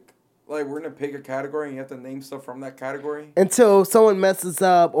like we're gonna pick a category and you have to name stuff from that category. until someone messes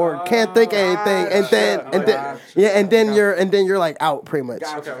up or can't think of anything, and then you're like out pretty much.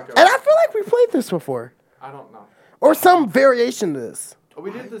 Gotcha. Okay. And I feel like we played this before, I don't know. or some variation of this. Oh,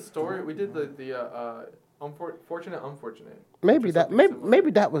 we did the story. We did the unfortunate. Maybe Or that something similar.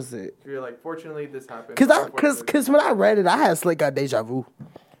 maybe that was it. You're like, fortunately, this happened. Cause when I read it, I had Slick got deja vu.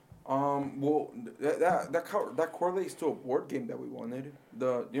 Well, that correlates to a board game that we wanted.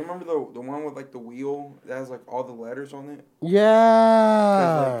 Do you remember the one with like the wheel that has like all the letters on it? 'Cause,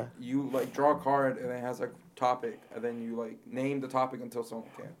 Yeah. like, you like draw a card and it has a topic, and then you like name the topic until someone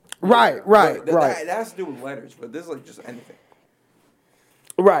can. Right. That has to do with letters, but this is like just anything.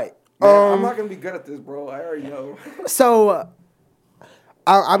 Right. Man, I'm not gonna be good at this, bro. I already know. So,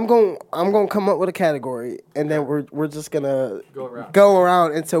 I'm going to come up with a category, and then we're just gonna go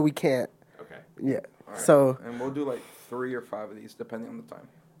around until we can't. Okay. Yeah. Right. So. And we'll do like 3 or 5 of these, depending on the time.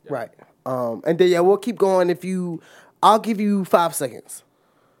 Yeah. Right. And then we'll keep going. I'll give you 5 seconds.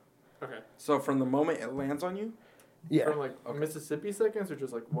 Okay. So from the moment it lands on you. Yeah. From like Mississippi seconds or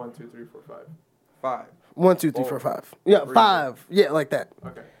just like 1, 2, 3, 4, 5. 5. 1, 2, 3, 4, 5. Yeah, 5. Yeah, like that.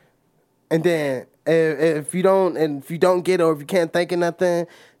 Okay. And then if you don't get it or if you can't think of nothing,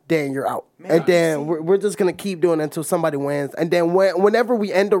 then you're out. Man, and then we're just gonna keep doing it until somebody wins. And then whenever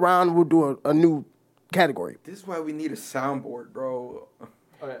we end the round, we'll do a new category. This is why we need a soundboard, bro.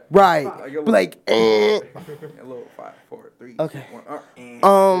 Okay. Right. Like a A little 5, 4, 3, Okay. 2,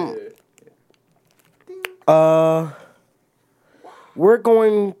 1. We're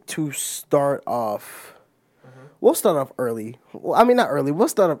going to start off. We'll start off early. Well, I mean, not early. We'll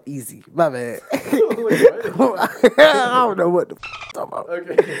start off easy. My bad. I don't know what the talking about.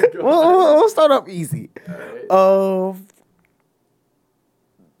 Okay. We'll start off easy. All right.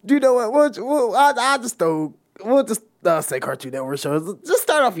 You know what? I'll just throw. We'll just say Cartoon Network shows. Just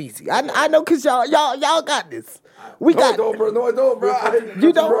start off easy. I know because y'all got this. We got. No, I don't, bro. No, I don't, bro.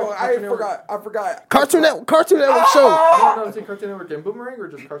 You don't? Bro, I forgot. Cartoon Network show. No, is it Cartoon Network and Boomerang or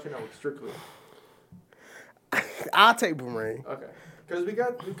just Cartoon Network strictly? I'll take Boomerang. Okay. Because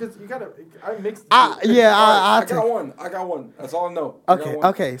you gotta. I mixed. I got one. That's all I know.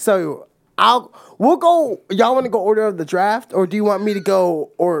 Okay. So we'll go. Y'all want to go order of the draft, or do you want me to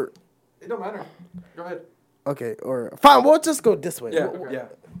go? Or it don't matter. Go ahead. Okay, or fine. We'll just go this way. Yeah, Okay. yeah.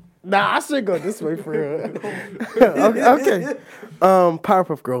 Nah, I should go this way for real. okay.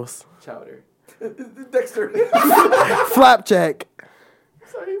 Powerpuff Girls. Chowder. Dexter. Flapjack.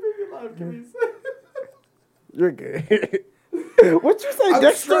 Sorry, you made me laugh, Keith. You're good. What you say,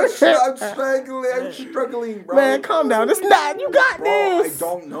 Dexter? I'm struggling, bro. Man, calm down. It's not. You got Bro, this. I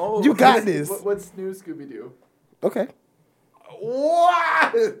don't know. You got this. What's new, Scooby Doo? Okay.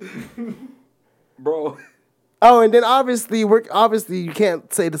 What? Bro. Oh, and then obviously you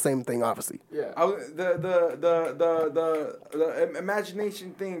can't say the same thing. Obviously. Yeah. The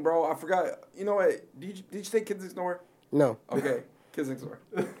imagination thing, bro. I forgot. You know what? Did you say Kids Next Door? No. Okay, Kids Next Door.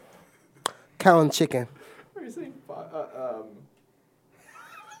 Cow and chicken. What are you saying?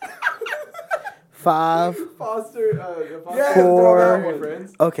 5. Foster. Yeah, 4.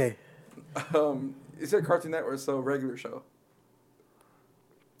 Friends. Okay. You said Cartoon Network, so regular show.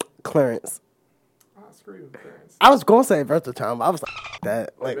 Clarence. Screw you, parents. I was gonna say Adventure Time, but I was like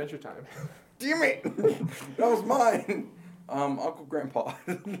that. Like, Adventure Time. Damn it! That was mine. Uncle Grandpa.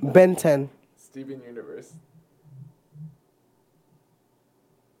 Ben 10. Steven Universe.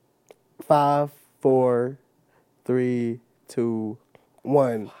 5, 4, 3, 2,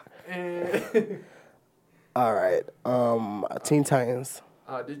 1. All right. Teen Titans.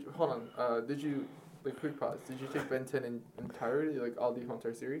 Hold on. Did you quick pause? Did you take Ben 10 in entirety, like all the whole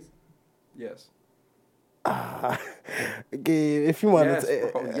entire series? Yes. Okay, if you want Yes, to.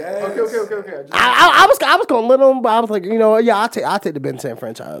 bro, yes. Okay. I was going little, but I was like, you know, yeah, I'll take the Ben 10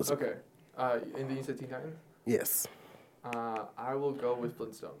 franchise. Okay. And then you said Teen Titans? Yes. I will go with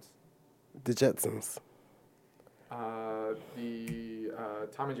Flintstones. The Jetsons. The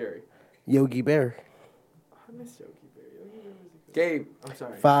Tom and Jerry. Yogi Bear. I miss Yogi Bear. Yogi Bear was a good. Gabe. I'm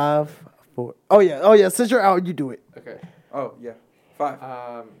sorry. 5, 4. Oh yeah. Since you're out, you do it. Okay. Oh yeah.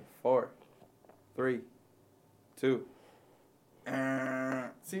 5, 4, 3, 2.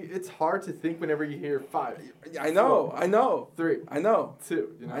 See, it's hard to think whenever you hear 5. I know. 3. I know.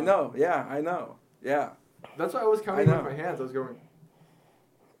 2. You know? I know. Yeah, I know. Yeah. That's why I was counting I know. with my hands. I was going.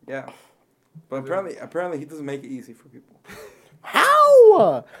 Yeah. But apparently he doesn't make it easy for people.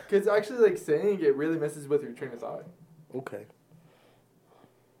 How? Because actually, like, saying it really messes with your train of thought. Okay.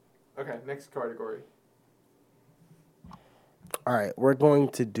 Okay, next category. All right, we're going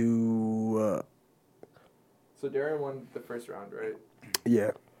to do. So Darren won the first round, right?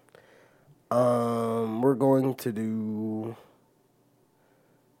 Yeah. We're going to do.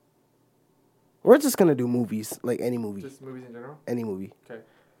 We're just gonna do movies, like any movie. Just movies in general? Any movie. Okay.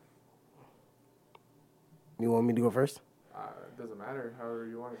 You want me to go first? It doesn't matter. However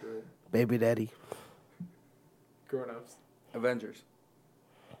you want to do it. Baby Daddy. Grown-ups. Avengers.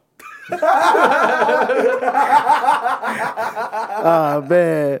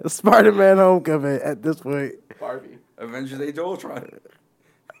 Man. Spider-Man Homecoming at this point. Barbie. Avengers Age of Ultron.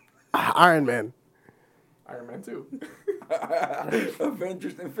 Iron Man. Iron Man 2.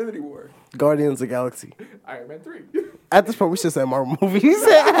 Avengers Infinity War. Guardians of the Galaxy. Iron Man 3. At this point, we should say Marvel movies.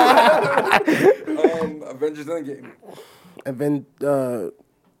 Avengers Endgame.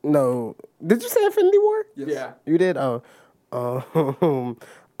 No. Did you say Infinity War? Yes. Yeah. You did? Oh.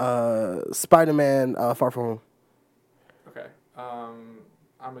 Spider-Man, Far From Home. Okay. I'm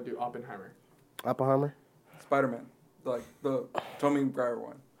gonna do Oppenheimer. Oppenheimer. Spider-Man. Like the Tobey Maguire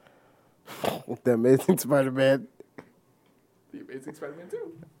one. The Amazing Spider-Man. The Amazing Spider-Man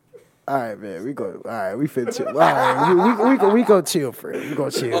 2. All right, man. We go. All right, we fit chill. All right, we go chill, friend. We go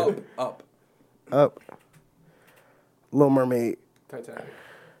chill. Up. Little Mermaid. Titanic.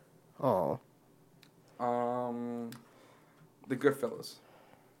 Oh. The Goodfellas.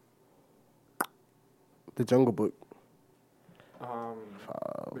 The Jungle Book.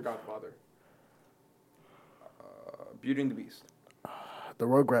 The Godfather. Beauty and the Beast. The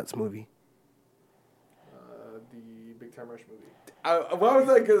Rugrats movie. The Big Time Rush movie. Why was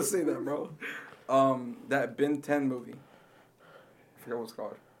I gonna say that, bro? That Ben 10 movie. I forgot what it's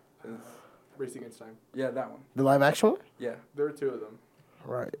called. Race Against Time. Yeah, that one. The live action one? Yeah. There were two of them.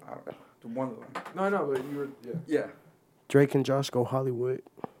 Right. I don't know. One of them. No, I know, but you were, yeah. Yeah. Drake and Josh Go Hollywood.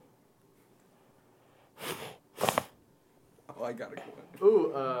 Oh, I gotta go.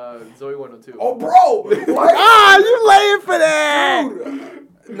 Ooh, Zoe 102. Oh, bro! What? You laying for that? Dude!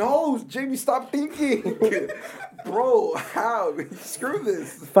 No, Jamie, stop thinking. Bro, how? Screw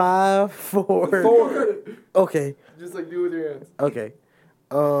this. 5, 4. Thor. Okay. Just like do it with your hands. Okay.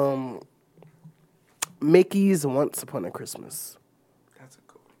 Mickey's Once Upon a Christmas. That's a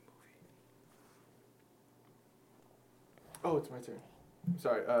good movie. Oh, it's my turn.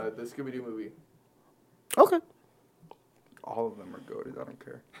 Sorry, the Scooby-Doo movie. Okay. All of them are goated. I don't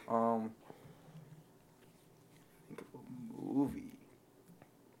care. Think of a movie.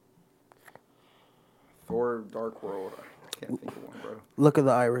 Thor: Dark World. I can't think of one, bro. Look at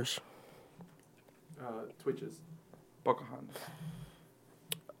the Irish. Twitches. Pocahontas.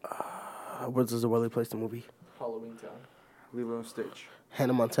 What's the Willie Place the movie? Halloween Town. Lilo and Stitch.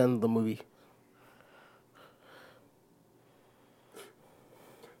 Hannah Montana the movie.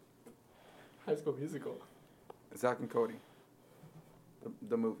 High School Musical. Zack and Cody.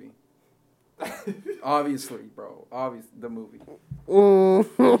 The movie. Obviously, bro. The movie. You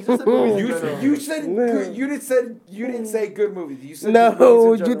just said movies in general. You said good, you didn't say good movies. You said No,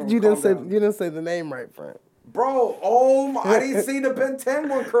 movies in general. you didn't Calm down. you didn't say the name right, friend. Bro, I didn't say the Ben 10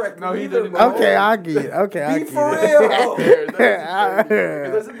 one correctly. No, he either, didn't. bro. Okay, I get it. Okay, I Be get for it. real.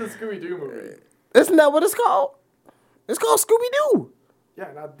 Because that's in the Scooby-Doo movie. Isn't that what it's called? It's called Scooby-Doo.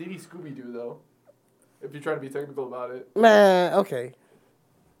 Yeah, not Diddy Scooby-Doo, though. If you're trying to be technical about it. Man, okay.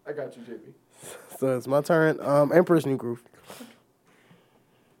 I got you, JP. So it's my turn. Emperor's New Groove.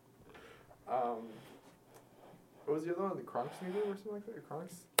 What was the other one? The Kronks movie or something like that?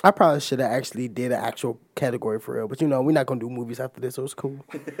 Kronks? I probably should have actually did an actual category for real, but we're not gonna do movies after this, so it's cool.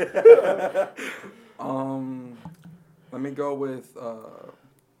 Let me go with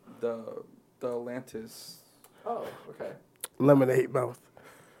the Atlantis. Oh, okay. Lemonade Mouth.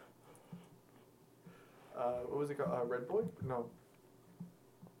 What was it called? Red Boy? No.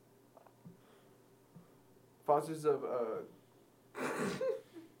 Fosters of,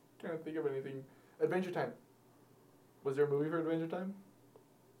 can't think of anything. Adventure Time. Was there a movie for Adventure Time?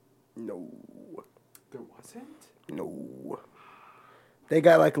 No. There wasn't? No. They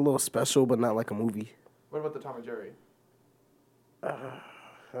got like a little special, but not like a movie. What about the Tom and Jerry?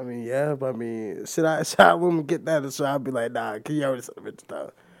 I mean, yeah, but I mean, should I let them get that, or should I be like, nah, can you already say Adventure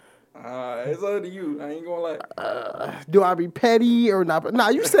Time? It's up to you. I ain't gonna lie. Do I be petty or not? Nah,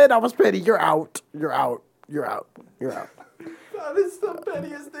 you said I was petty. You're out. You're out. You're out. You're out. That is the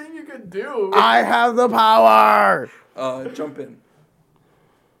pettiest thing you could do. I have the power. Jump in.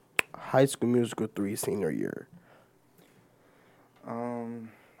 High School Musical 3 senior year. All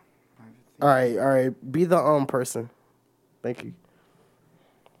right. Be the person. Thank you.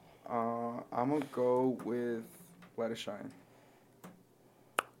 I'm gonna go with Let It Shine.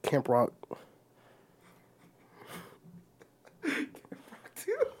 Camp Rock.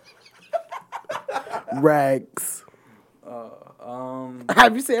 Rags.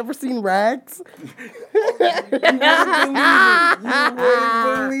 Have you ever seen Rags? You wouldn't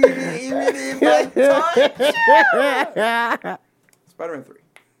believe it even if I touched. Spider-Man 3.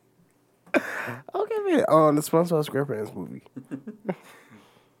 Okay, man. The SpongeBob SquarePants movie.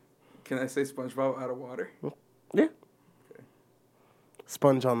 Can I say SpongeBob out of water? Yeah. Okay.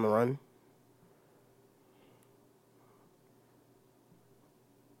 Sponge on the Run.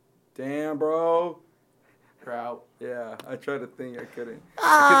 Damn, bro. Crowd. Yeah, I tried to think. I couldn't.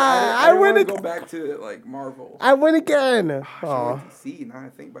 I I didn't win want to it. go back to like Marvel. I win again. I Aw. went DC. Now I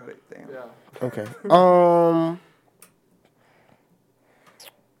think about it. Damn. Yeah. Okay.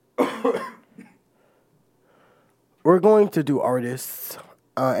 We're going to do artists.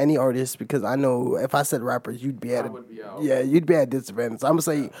 Any artists, because I know if I said rappers, you'd be at I a, would be out. yeah, you'd be at disadvantage. I'm gonna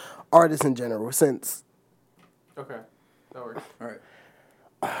say artists in general, since Okay. That works. All right.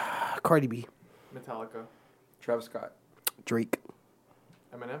 Cardi B, Metallica. Travis Scott. Drake,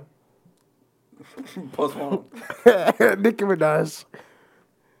 Eminem. Post Malone. Nicki Minaj,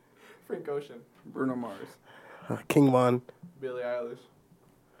 Frank Ocean. Bruno Mars. King Von. Billie Eilish.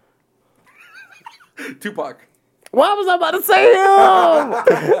 Tupac. Why was I about to say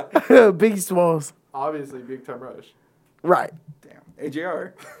him? Biggie Smalls. Obviously, Big Time Rush. Right. Damn.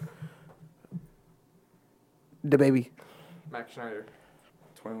 AJR. The Baby. Max Schneider.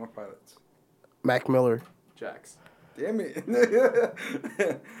 21 Pilots. Mac Miller. Jax. Damn it.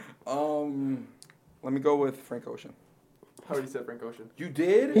 Let me go with Frank Ocean. I already said Frank Ocean. You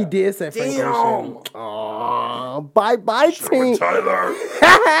did? He did say Frank Damn. Ocean. Aw, bye team. Tyler.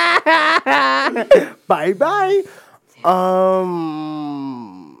 Bye.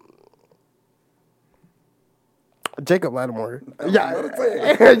 Jacob Lattimore. Yeah,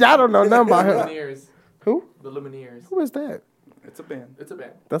 y'all don't know nothing about him. Lumineers. Who? The Lumineers. Who is that? It's a band. It's a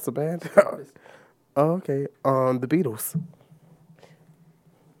band. That's a band. Artist. Oh, okay. The Beatles.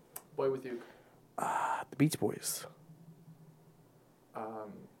 Boy with You. The Beach Boys.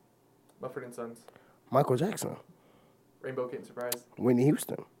 Mumford and Sons. Michael Jackson. Rainbow Kitten Surprise. Whitney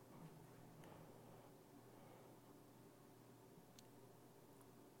Houston.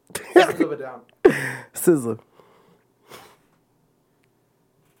 Systems of a Down. SZA.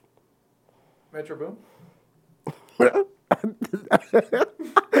 Metro Boom.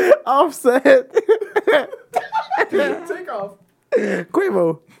 Offset. Take off.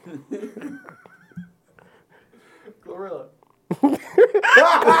 Quavo. Glorilla.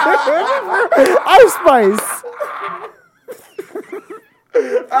 Ice Spice.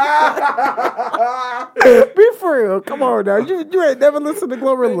 Be for real. Come on now. You ain't never listened to Megan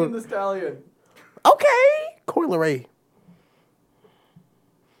Glorilla. Thee Stallion. Okay. Coil Ray.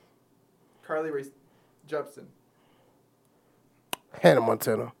 Carly Rae Jepsen. Hannah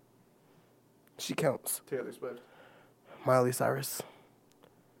Montana. She counts. Taylor Swift. Miley Cyrus.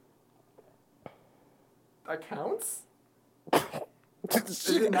 That counts? Is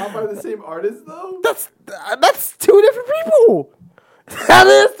it not by the same artist though? That's two different people. That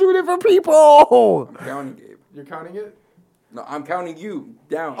is two different people. I'm counting, Gabe. You're counting it? No, I'm counting you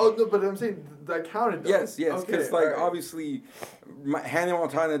down. Oh no, but I'm saying that counted though. Yes, because Okay, like alright. obviously, Hannah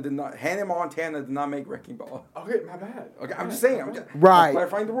Montana did not make Wrecking Ball. Okay, my bad. Okay, I'm My just bad, saying. my I'm bad. just Right.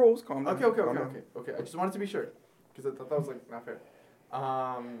 clarifying the rules. Calm down. Okay. Calm down. I just wanted to be sure because I thought that was like not fair.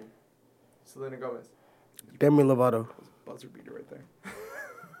 Selena Gomez. Demi Lovato. Buzzer beater right there.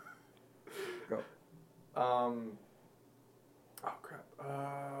 Go. Oh crap.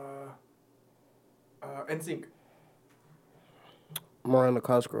 NSYNC. Miranda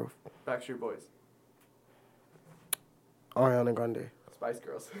Cosgrove. Backstreet Boys. Ariana Grande. Spice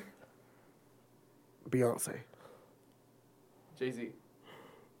Girls. Beyonce. Jay-Z.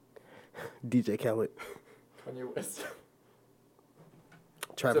 DJ Khaled. Kanye West.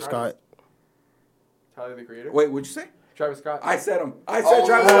 Travis Is it Scott. artist? Tyler the Creator. Wait, what'd you say? Travis Scott. I said him. I said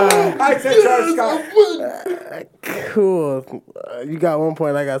Travis Scott. I said Travis Scott. Cool. You got 1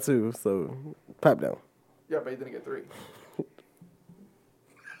 point. I got 2. So pipe down. Yeah, but he didn't get 3.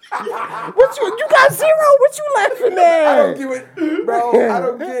 What you got 0? What you laughing at? I don't give it, bro. I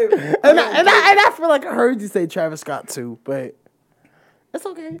don't give. And I feel like I heard you say Travis Scott too, but it's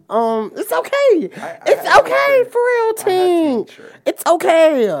okay. It's okay. It's okay for real, team. make sure. It's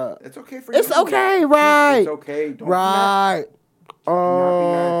okay. It's okay for you. It's okay, right? It's okay. Don't be Right.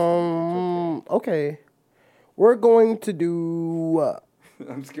 not be Okay. We're going to do. mad.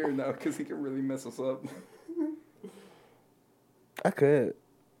 I'm scared now because he can really mess us up. I could.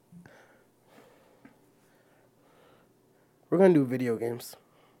 We're gonna do video games.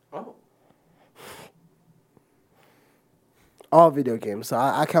 Oh. All video games. So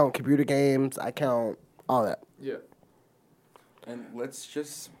I count computer games. I count all that. Yeah. And let's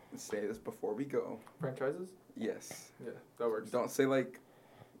just say this before we go. Franchises? Yes. Yeah, that works. Don't say like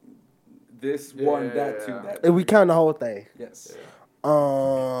this Yeah, one, yeah, that yeah, two, yeah. that. And we count the whole thing. Yes. Yeah.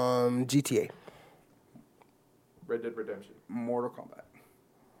 GTA. Red Dead Redemption. Mortal Kombat.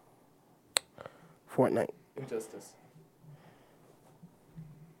 Fortnite. Injustice.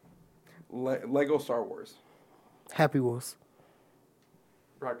 Lego Star Wars. Happy Wheels.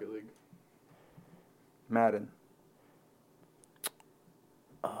 Rocket League. Madden.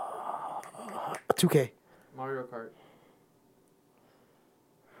 2K. Mario Kart.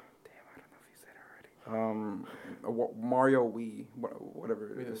 Damn, I don't know if you said it already. Mario Wii,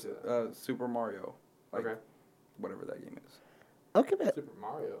 whatever We it is. didn't say Super Mario. Like, Okay. whatever that game is. Okay, bet. Super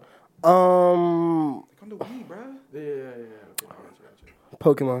Mario. Like on the Wii, bruh. Yeah. Okay, gotcha.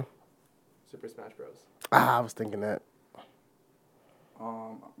 Pokemon. Super Smash Bros. I was thinking that.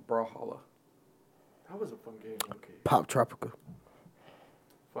 Brawlhalla. That was a fun game. Okay. Pop Tropical.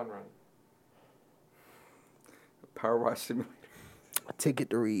 Fun run. Power Wash Simulator. Ticket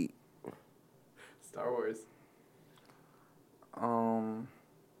to Read. Star Wars.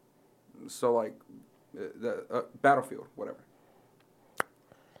 So like, the Battlefield, whatever.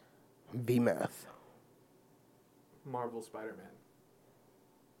 VMath. Marvel Spider-Man.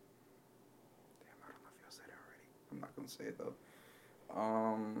 Damn, I don't know if y'all said it already. I'm not gonna say it though.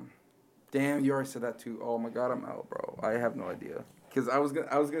 Damn, you already said that too. Oh my god, I'm out, bro. I have no idea. Cause I was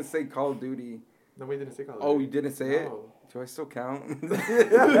gonna say Call of Duty. No, we didn't say Call of Oh, Duty. you didn't say it? No. Do I still count?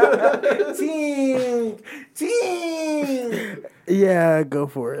 Team. Yeah, go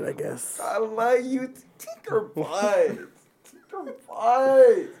for it, I guess. I like you, Tinker Butt. Tinker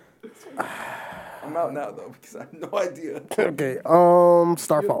Butt. I'm out now though because I have no idea. Okay,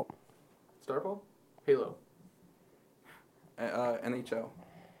 Starfall. Starfall? Halo. NHL.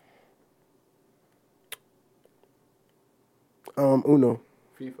 Uno.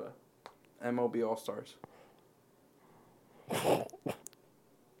 FIFA. MLB All Stars.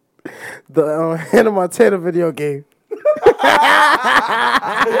 The Hannah Montana video game.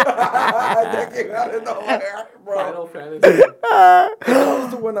 That came out of nowhere, bro. Final Fantasy. That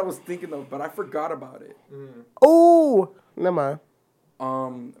was the one I was thinking of, but I forgot about it. Oh, never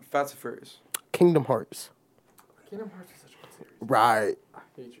mind. Fast and Furious. Kingdom Hearts. Kingdom Hearts is such a good series. Right. I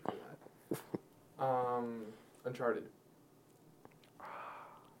hate you for that. Uncharted.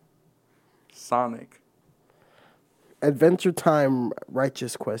 Sonic. Adventure Time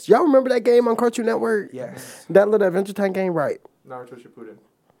Righteous Quest. Y'all remember that game on Cartoon Network? Yes. That little Adventure Time game, right? Naruto Shippuden.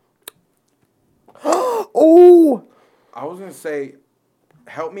 Oh! I was gonna say,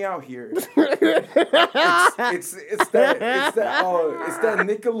 help me out here. it's that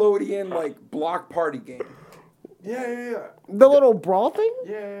Nickelodeon like block party game. Yeah. The little brawl thing?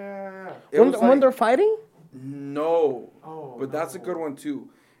 Yeah. It When, was when like- they're fighting? No. Oh, But that's a good one too.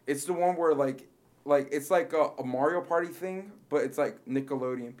 It's the one where like it's like a Mario Party thing, but it's like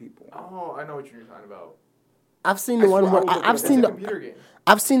Nickelodeon people. Oh, I know what you're talking about. I've seen the one where I've It's seen a the computer game.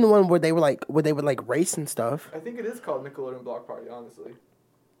 I've seen the one where they would like race and stuff. I think it is called Nickelodeon Block Party, honestly.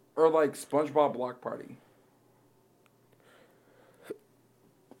 Or like SpongeBob Block Party.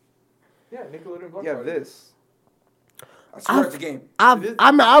 Yeah, Nickelodeon Block Yeah, Party. this. I swear it's a game.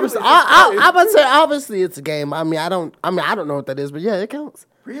 I'm obviously I'm about to say obviously it's a game. I don't know what that is, but yeah, it counts.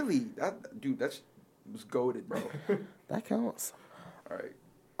 Really? That was goated, bro. That counts. All right.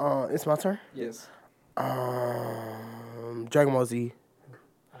 It's my turn. Yes. Dragon Ball Z.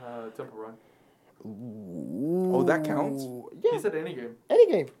 Temple Run. Oh, that counts? Yeah, You said any game. any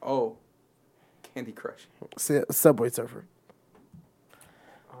game. Oh. Candy Crush. Subway Surfer.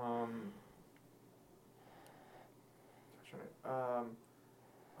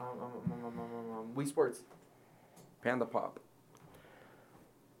 Wii Sports. Panda Pop.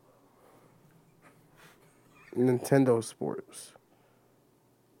 Nintendo Sports.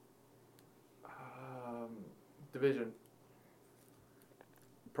 Division.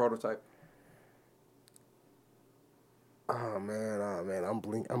 Prototype. Oh man, I'm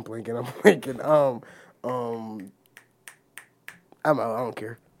blinking. I'm out. I don't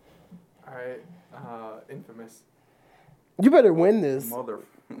care. Alright. Infamous. You better win this. Mother.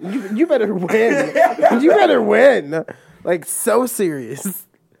 You better win. You better win. Like so serious.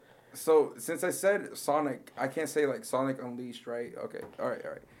 So since I said Sonic, I can't say like Sonic Unleashed, right? Okay. All right.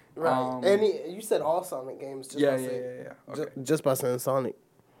 Right. You said all Sonic games. Just Yeah. by saying, Okay. Just by saying Sonic.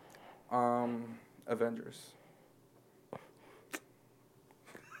 Avengers.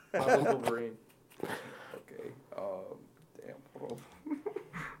 Marvel's Wolverine. Okay. Damn. Hold on.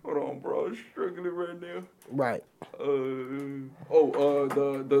 Hold on, bro. I'm struggling right now. Right. The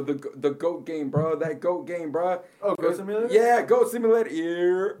goat game, bro. That goat game, bro. Oh, Goat Simulator? Yeah, Goat Simulator.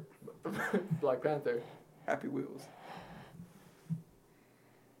 Yeah. Black Panther. Happy Wheels.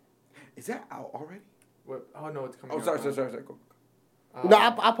 Is that out already? What? Oh no, it's coming. Oh, out sorry. now. Go. No,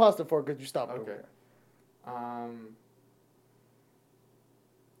 I paused it for because you stopped. Okay.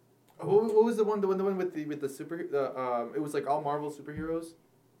 What was the one? The one with the super. It was like all Marvel superheroes.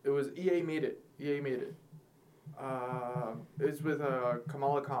 It was EA made it. It's with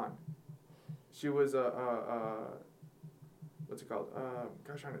Kamala Khan. She was what's it called?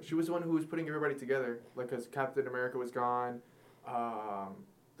 Gosh, she was the one who was putting everybody together. Like, cause Captain America was gone,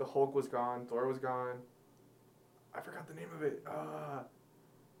 the Hulk was gone, Thor was gone. I forgot the name of it.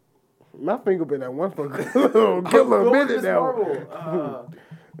 My finger been at one for a good little minute now.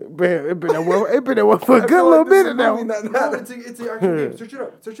 Man, it been at one for a good little minute now. No, it's a action game. Search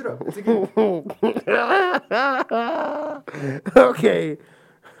it up. It's a game. Okay.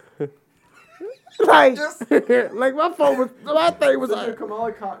 Like, like my thing was like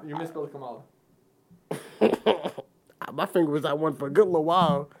Kamala Khan. You misspelled Kamala. my finger was at one for a good little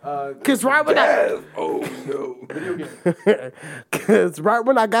while. Cause right when Video game. Cause right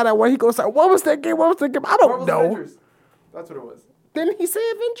when I got that one, he goes like, "What was that game? What was that game?" I don't Marvel's know. Avengers. That's what it was. Didn't he say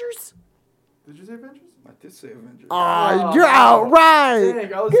Avengers? Did you say Avengers? I did say Avengers. Oh, you're outright.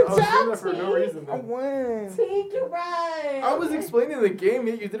 Dang, I was Good doing job, that for no reason. I Then. won. Take it right. I was explaining the game,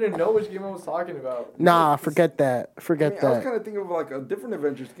 yet you didn't know which game I was talking about. Nah, forget that. I Forget was that. kind of thinking of like a different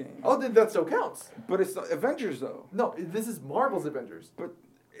Avengers game. Oh, then that still counts. But it's Avengers though. No, this is Marvel's Avengers. But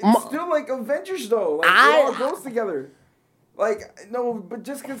it's still like Avengers though. Like it all goes together. Like no, but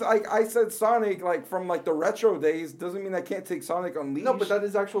just because I said Sonic like from like the retro days doesn't mean I can't take Sonic Unleashed. No, but that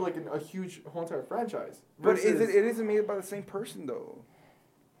is actually like a huge whole entire franchise. But versus- it isn't made by the same person though.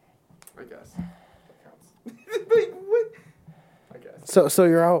 I guess that counts. Like what? I guess. So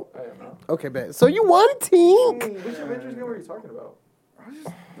you're out. I am now. Okay, bet. So you won, Tink. Which Avengers game were you talking about? I was just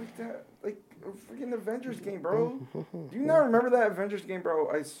like that, like a freaking Avengers game, bro. Do you not remember that Avengers game, bro?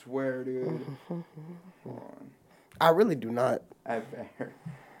 I swear, dude. Hold on. I really do not. Avengers.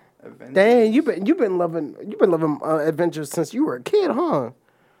 Dang, you've been loving Avengers since you were a kid, huh? Hold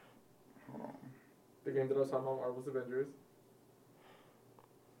on. The game that I was talking about, Marvel's Avengers.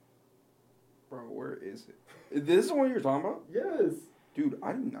 Bro, where is it? This is the one you're talking about? Yes. Dude,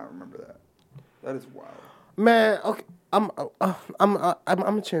 I do not remember that. That is wild. Man, okay. I'm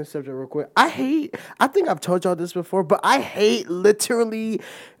gonna change the subject real quick. I think I've told y'all this before, but I hate literally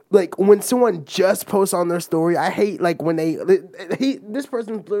like when someone just posts on their story. I hate like when this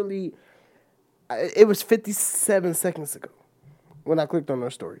person's literally it was 57 seconds ago when I clicked on their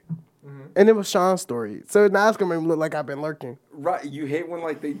story. And it was Sean's story. So now it's gonna make me look like I've been lurking. Right, you hate when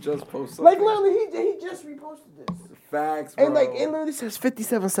like they just post something. Like literally he just reposted this. Facts, bro. And like it literally says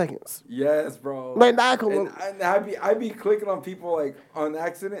 57 seconds. Yes, bro. Like now I can And look. I be clicking on people like on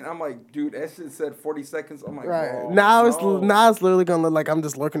accident. I'm like, dude, that shit said 40 seconds. I'm like, Right. bro, Now no. it's literally gonna look like I'm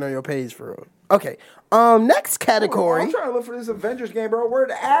just lurking on your page for real. Okay. Next category. I'm trying to look for this Avengers game, bro. Where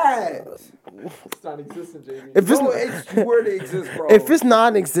it at? It's non-existent, JB. If No, it's where it exists, bro. If it's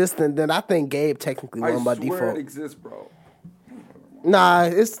non-existent, then I think Gabe technically I won by swear default. it exists, bro. Nah,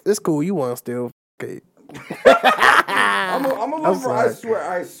 it's cool. You won still. Okay. I'm a little for,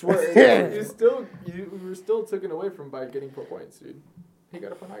 I swear. It You is. you were still taken away from by getting points, dude. He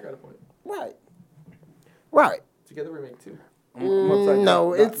got a point, I got a point. Right. Together we make two. I'm gonna type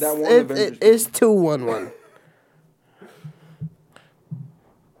No, that one Avengers it's 2-1-1.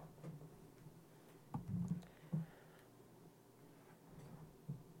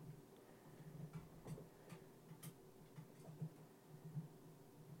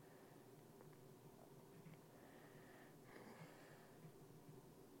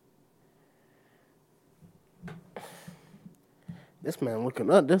 This man looking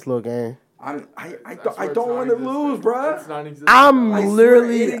up this little game. I swear don't it's want to non-existent. lose, bruh. It's non-existent. I'm I swear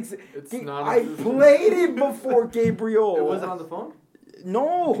literally. It's I non-existent. played it before, Gabriel. It wasn't on the phone?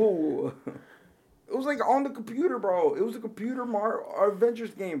 No. It was like on the computer, bro. It was a computer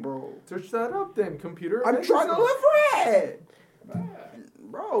Avengers game, bro. Search that up then, computer. I'm trying to look for it. Bad.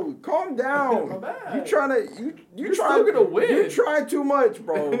 Bro, calm down. My bad. You trying to You're still gonna win. You're trying too much,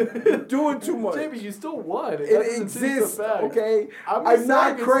 bro. You're doing too much. JB, you still won. That It doesn't change exists, the fact. okay? I'm I'm just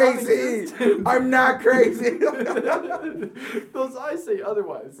not saying crazy. it's non-existent. I'm not crazy. Those eyes say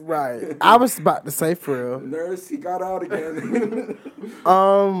otherwise. Right. I was about to say for real. Nurse, he got out again.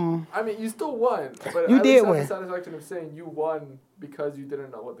 I mean, you still won, but You at did least have win. the satisfaction of saying you won because you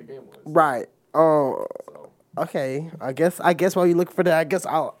didn't know what the game was. Right. So, Okay. I guess while you look for that, I guess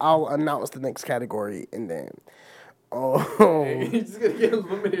I'll announce the next category and then. he's just gonna get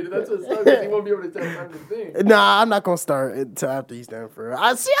eliminated. That's what sucks. 'Cause he won't be able to take time to think. Nah, I'm not gonna start until after he's done for real.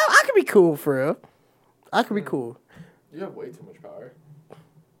 I could be cool for real. I could be cool. You have way too much power.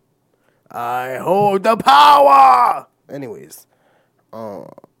 I hold the power. Anyways,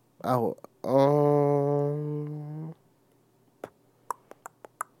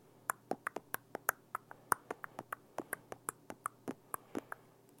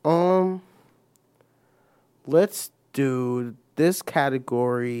 let's do this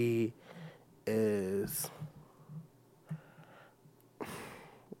category is,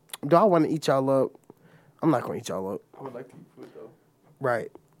 do I want to eat y'all up? I'm not going to eat y'all up. I would like to eat food though.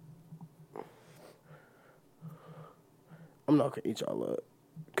 Right. I'm not going to eat y'all up.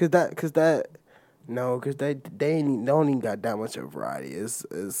 Cause they don't even got that much of a variety.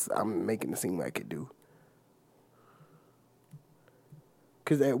 I'm making it seem like it do.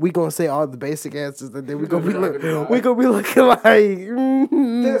 Cause we gonna say all the basic answers, and then we gonna be looking like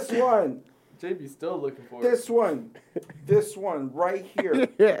This one. JB's still looking for This one right here.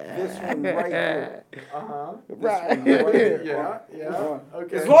 This one right here. Right. Yeah.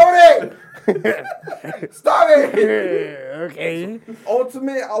 Okay. It's loaded. Stop it. Okay.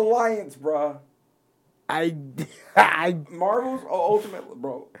 Ultimate Alliance, bro. I Marvel's Ultimate,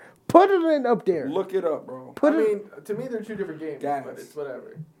 bro. put it in up there. Look it up, bro. I mean, to me, they're two different games, Guys. but it's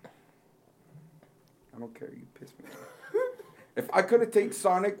whatever. I don't care. You piss me off. If I could have taken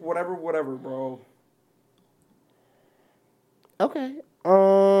Sonic, whatever, bro. Okay.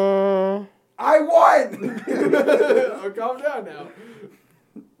 I won. Oh, calm down now.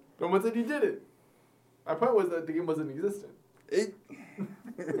 No one said you did it. My point was that the game wasn't existent.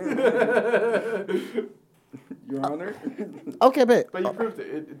 Your Honor. Okay, but But you proved it.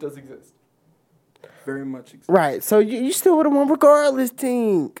 It does exist. Very much exists. right. So you still would have won regardless,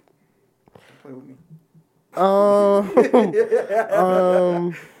 Tink. Play with me.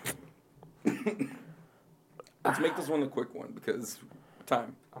 Let's make this one a quick one because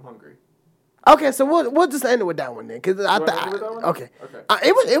time. I'm hungry. Okay, so we'll just end it with that one then, cause I You wanna end it with that one? okay. Okay.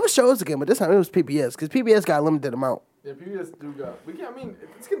 It was shows again, but this time it was PBS, cause PBS got a limited amount. Yeah, PBS do got. I mean,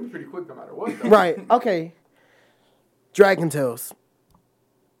 it's gonna be pretty quick no matter what. Though. Right. Okay. Dragon Tales.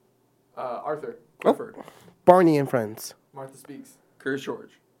 Arthur. Clifford. Barney and Friends. Martha Speaks. Curious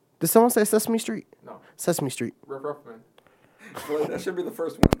George. Did someone say Sesame Street? No. Sesame Street. Riff Ruffman. Well, that should be the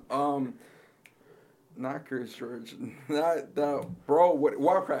first one. Not Curious George. Not the bro. What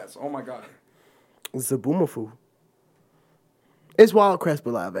Wildcrats? Oh my god. Zaboomafoo. It's Wildcrats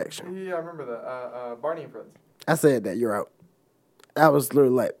but live action. Yeah, I remember that. Barney and Friends. I said that. You're out. That was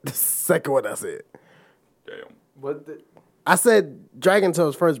literally like the second one I said. Damn. What? I said Dragon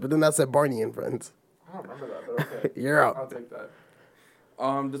Tales first, but then I said Barney and Friends. I don't remember that, but okay. You're out. I'll take that.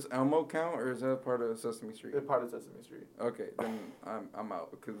 Does Elmo count or is that part of Sesame Street? It's part of Sesame Street. Okay, then I'm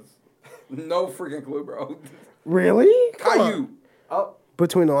out because no freaking clue, bro. Really? Come on. Caillou. Oh.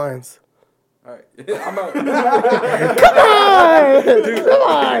 Between the Lines. All right, I'm out. Come on! Dude. Come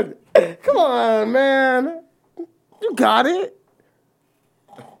on! Come on, man. You got it.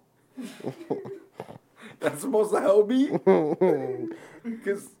 That's supposed to help me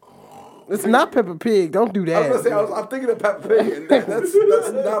because It's not Peppa Pig. Don't do I that. was gonna say I'm thinking of Peppa Pig, and that's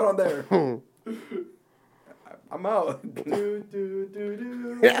not on there. I'm out.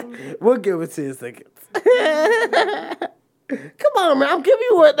 We'll give it 10 seconds. Come on, man. I'm giving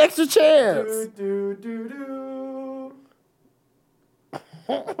you an extra chance.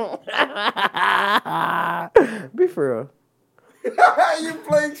 Be for real. You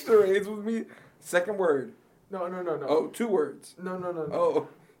playing charades with me? Second word. No. Oh, 2 words. No. Oh,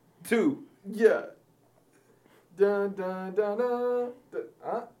 2. Yeah. Dun dun dun dun.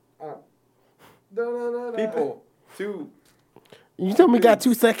 Dun. People. 2. You told me you got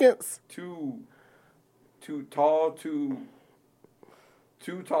 2 seconds? Too tall. Too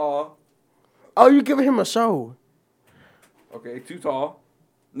tall. Oh, you giving him a show. Okay, too tall.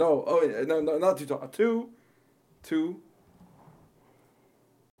 No. Oh, yeah, no, not too tall. 2.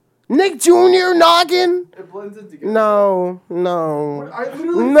 Nick Jr. Noggin? It blends in together. No. I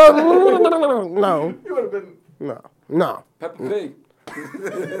literally. No. You would have been. No. Peppa Pig.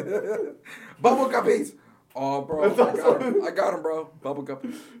 Bubble Guppies. Oh, bro. I got him, bro. Bubble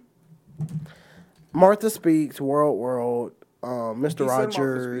Guppies. Martha Speaks, World, Mr. He said Martha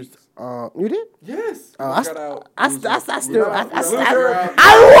Rogers. Speaks. You did? Yes. I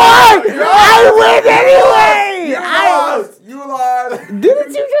win anyway. You lost.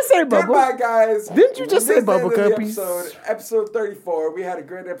 Didn't you just say Bubble? Goodbye, guys. Didn't you just say This Bubble ended the Guppies? Episode 34. We had a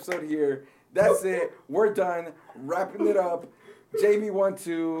great episode here. That's it. We're done. Wrapping it up. JB won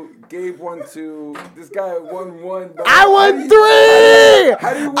 2. Gabe won 2. This guy won 1. I won 3.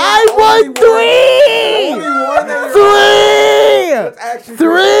 How do you win? I won 3. Only one. 3. That's actually 3.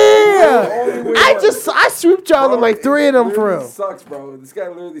 Only win one. I sweeped y'all in like 3 of them for literally real. Sucks, bro. This guy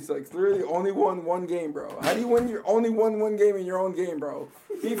literally sucks. Literally only won 1 game, bro. How do you win? Your only won 1 game in your own game, bro.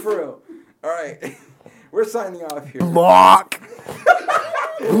 Be for real. All right, we're signing off here. Block.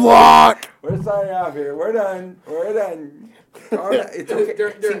 We're signing off here. We're done. It's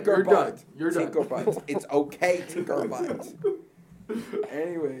okay. Tinker butt. You're done. Tinker butt. It's okay, Tinker butt.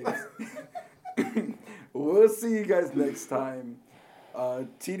 Anyways. We'll see you guys next time.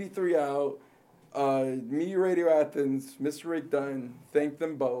 TD3 out. Me, Radio Athens, Mr. Rick Dunn. Thank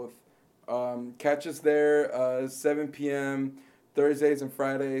them both. Catch us there 7 p.m. Thursdays and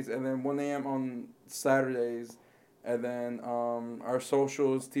Fridays, and then 1 a.m. on Saturdays. And then our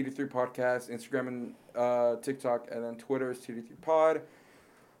socials, TD3 Podcast, Instagram and TikTok, and then Twitter is TD3 Pod.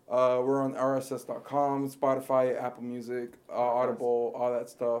 We're on RSS.com, Spotify, Apple Music, Audible, all that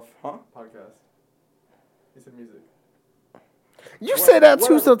stuff. Huh? Podcast. You said music. You say that too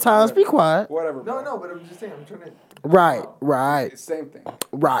Whatever. sometimes. Be quiet. Whatever. No, bro. no, but I'm just saying, I'm trying to. Right, Wow. right, Same thing.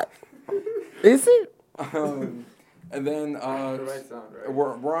 right. Is it? And then The right sound, right?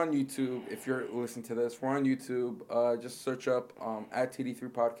 we're on YouTube. If you're listening to this, we're on YouTube. Just search up at TD3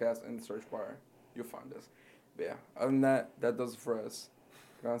 Podcast in the search bar. You'll find us. But yeah, other than that does it for us.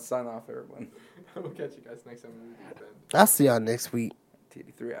 We're gonna sign off, everyone. We'll catch you guys next time. I'll see y'all next week.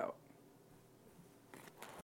 TD3 out.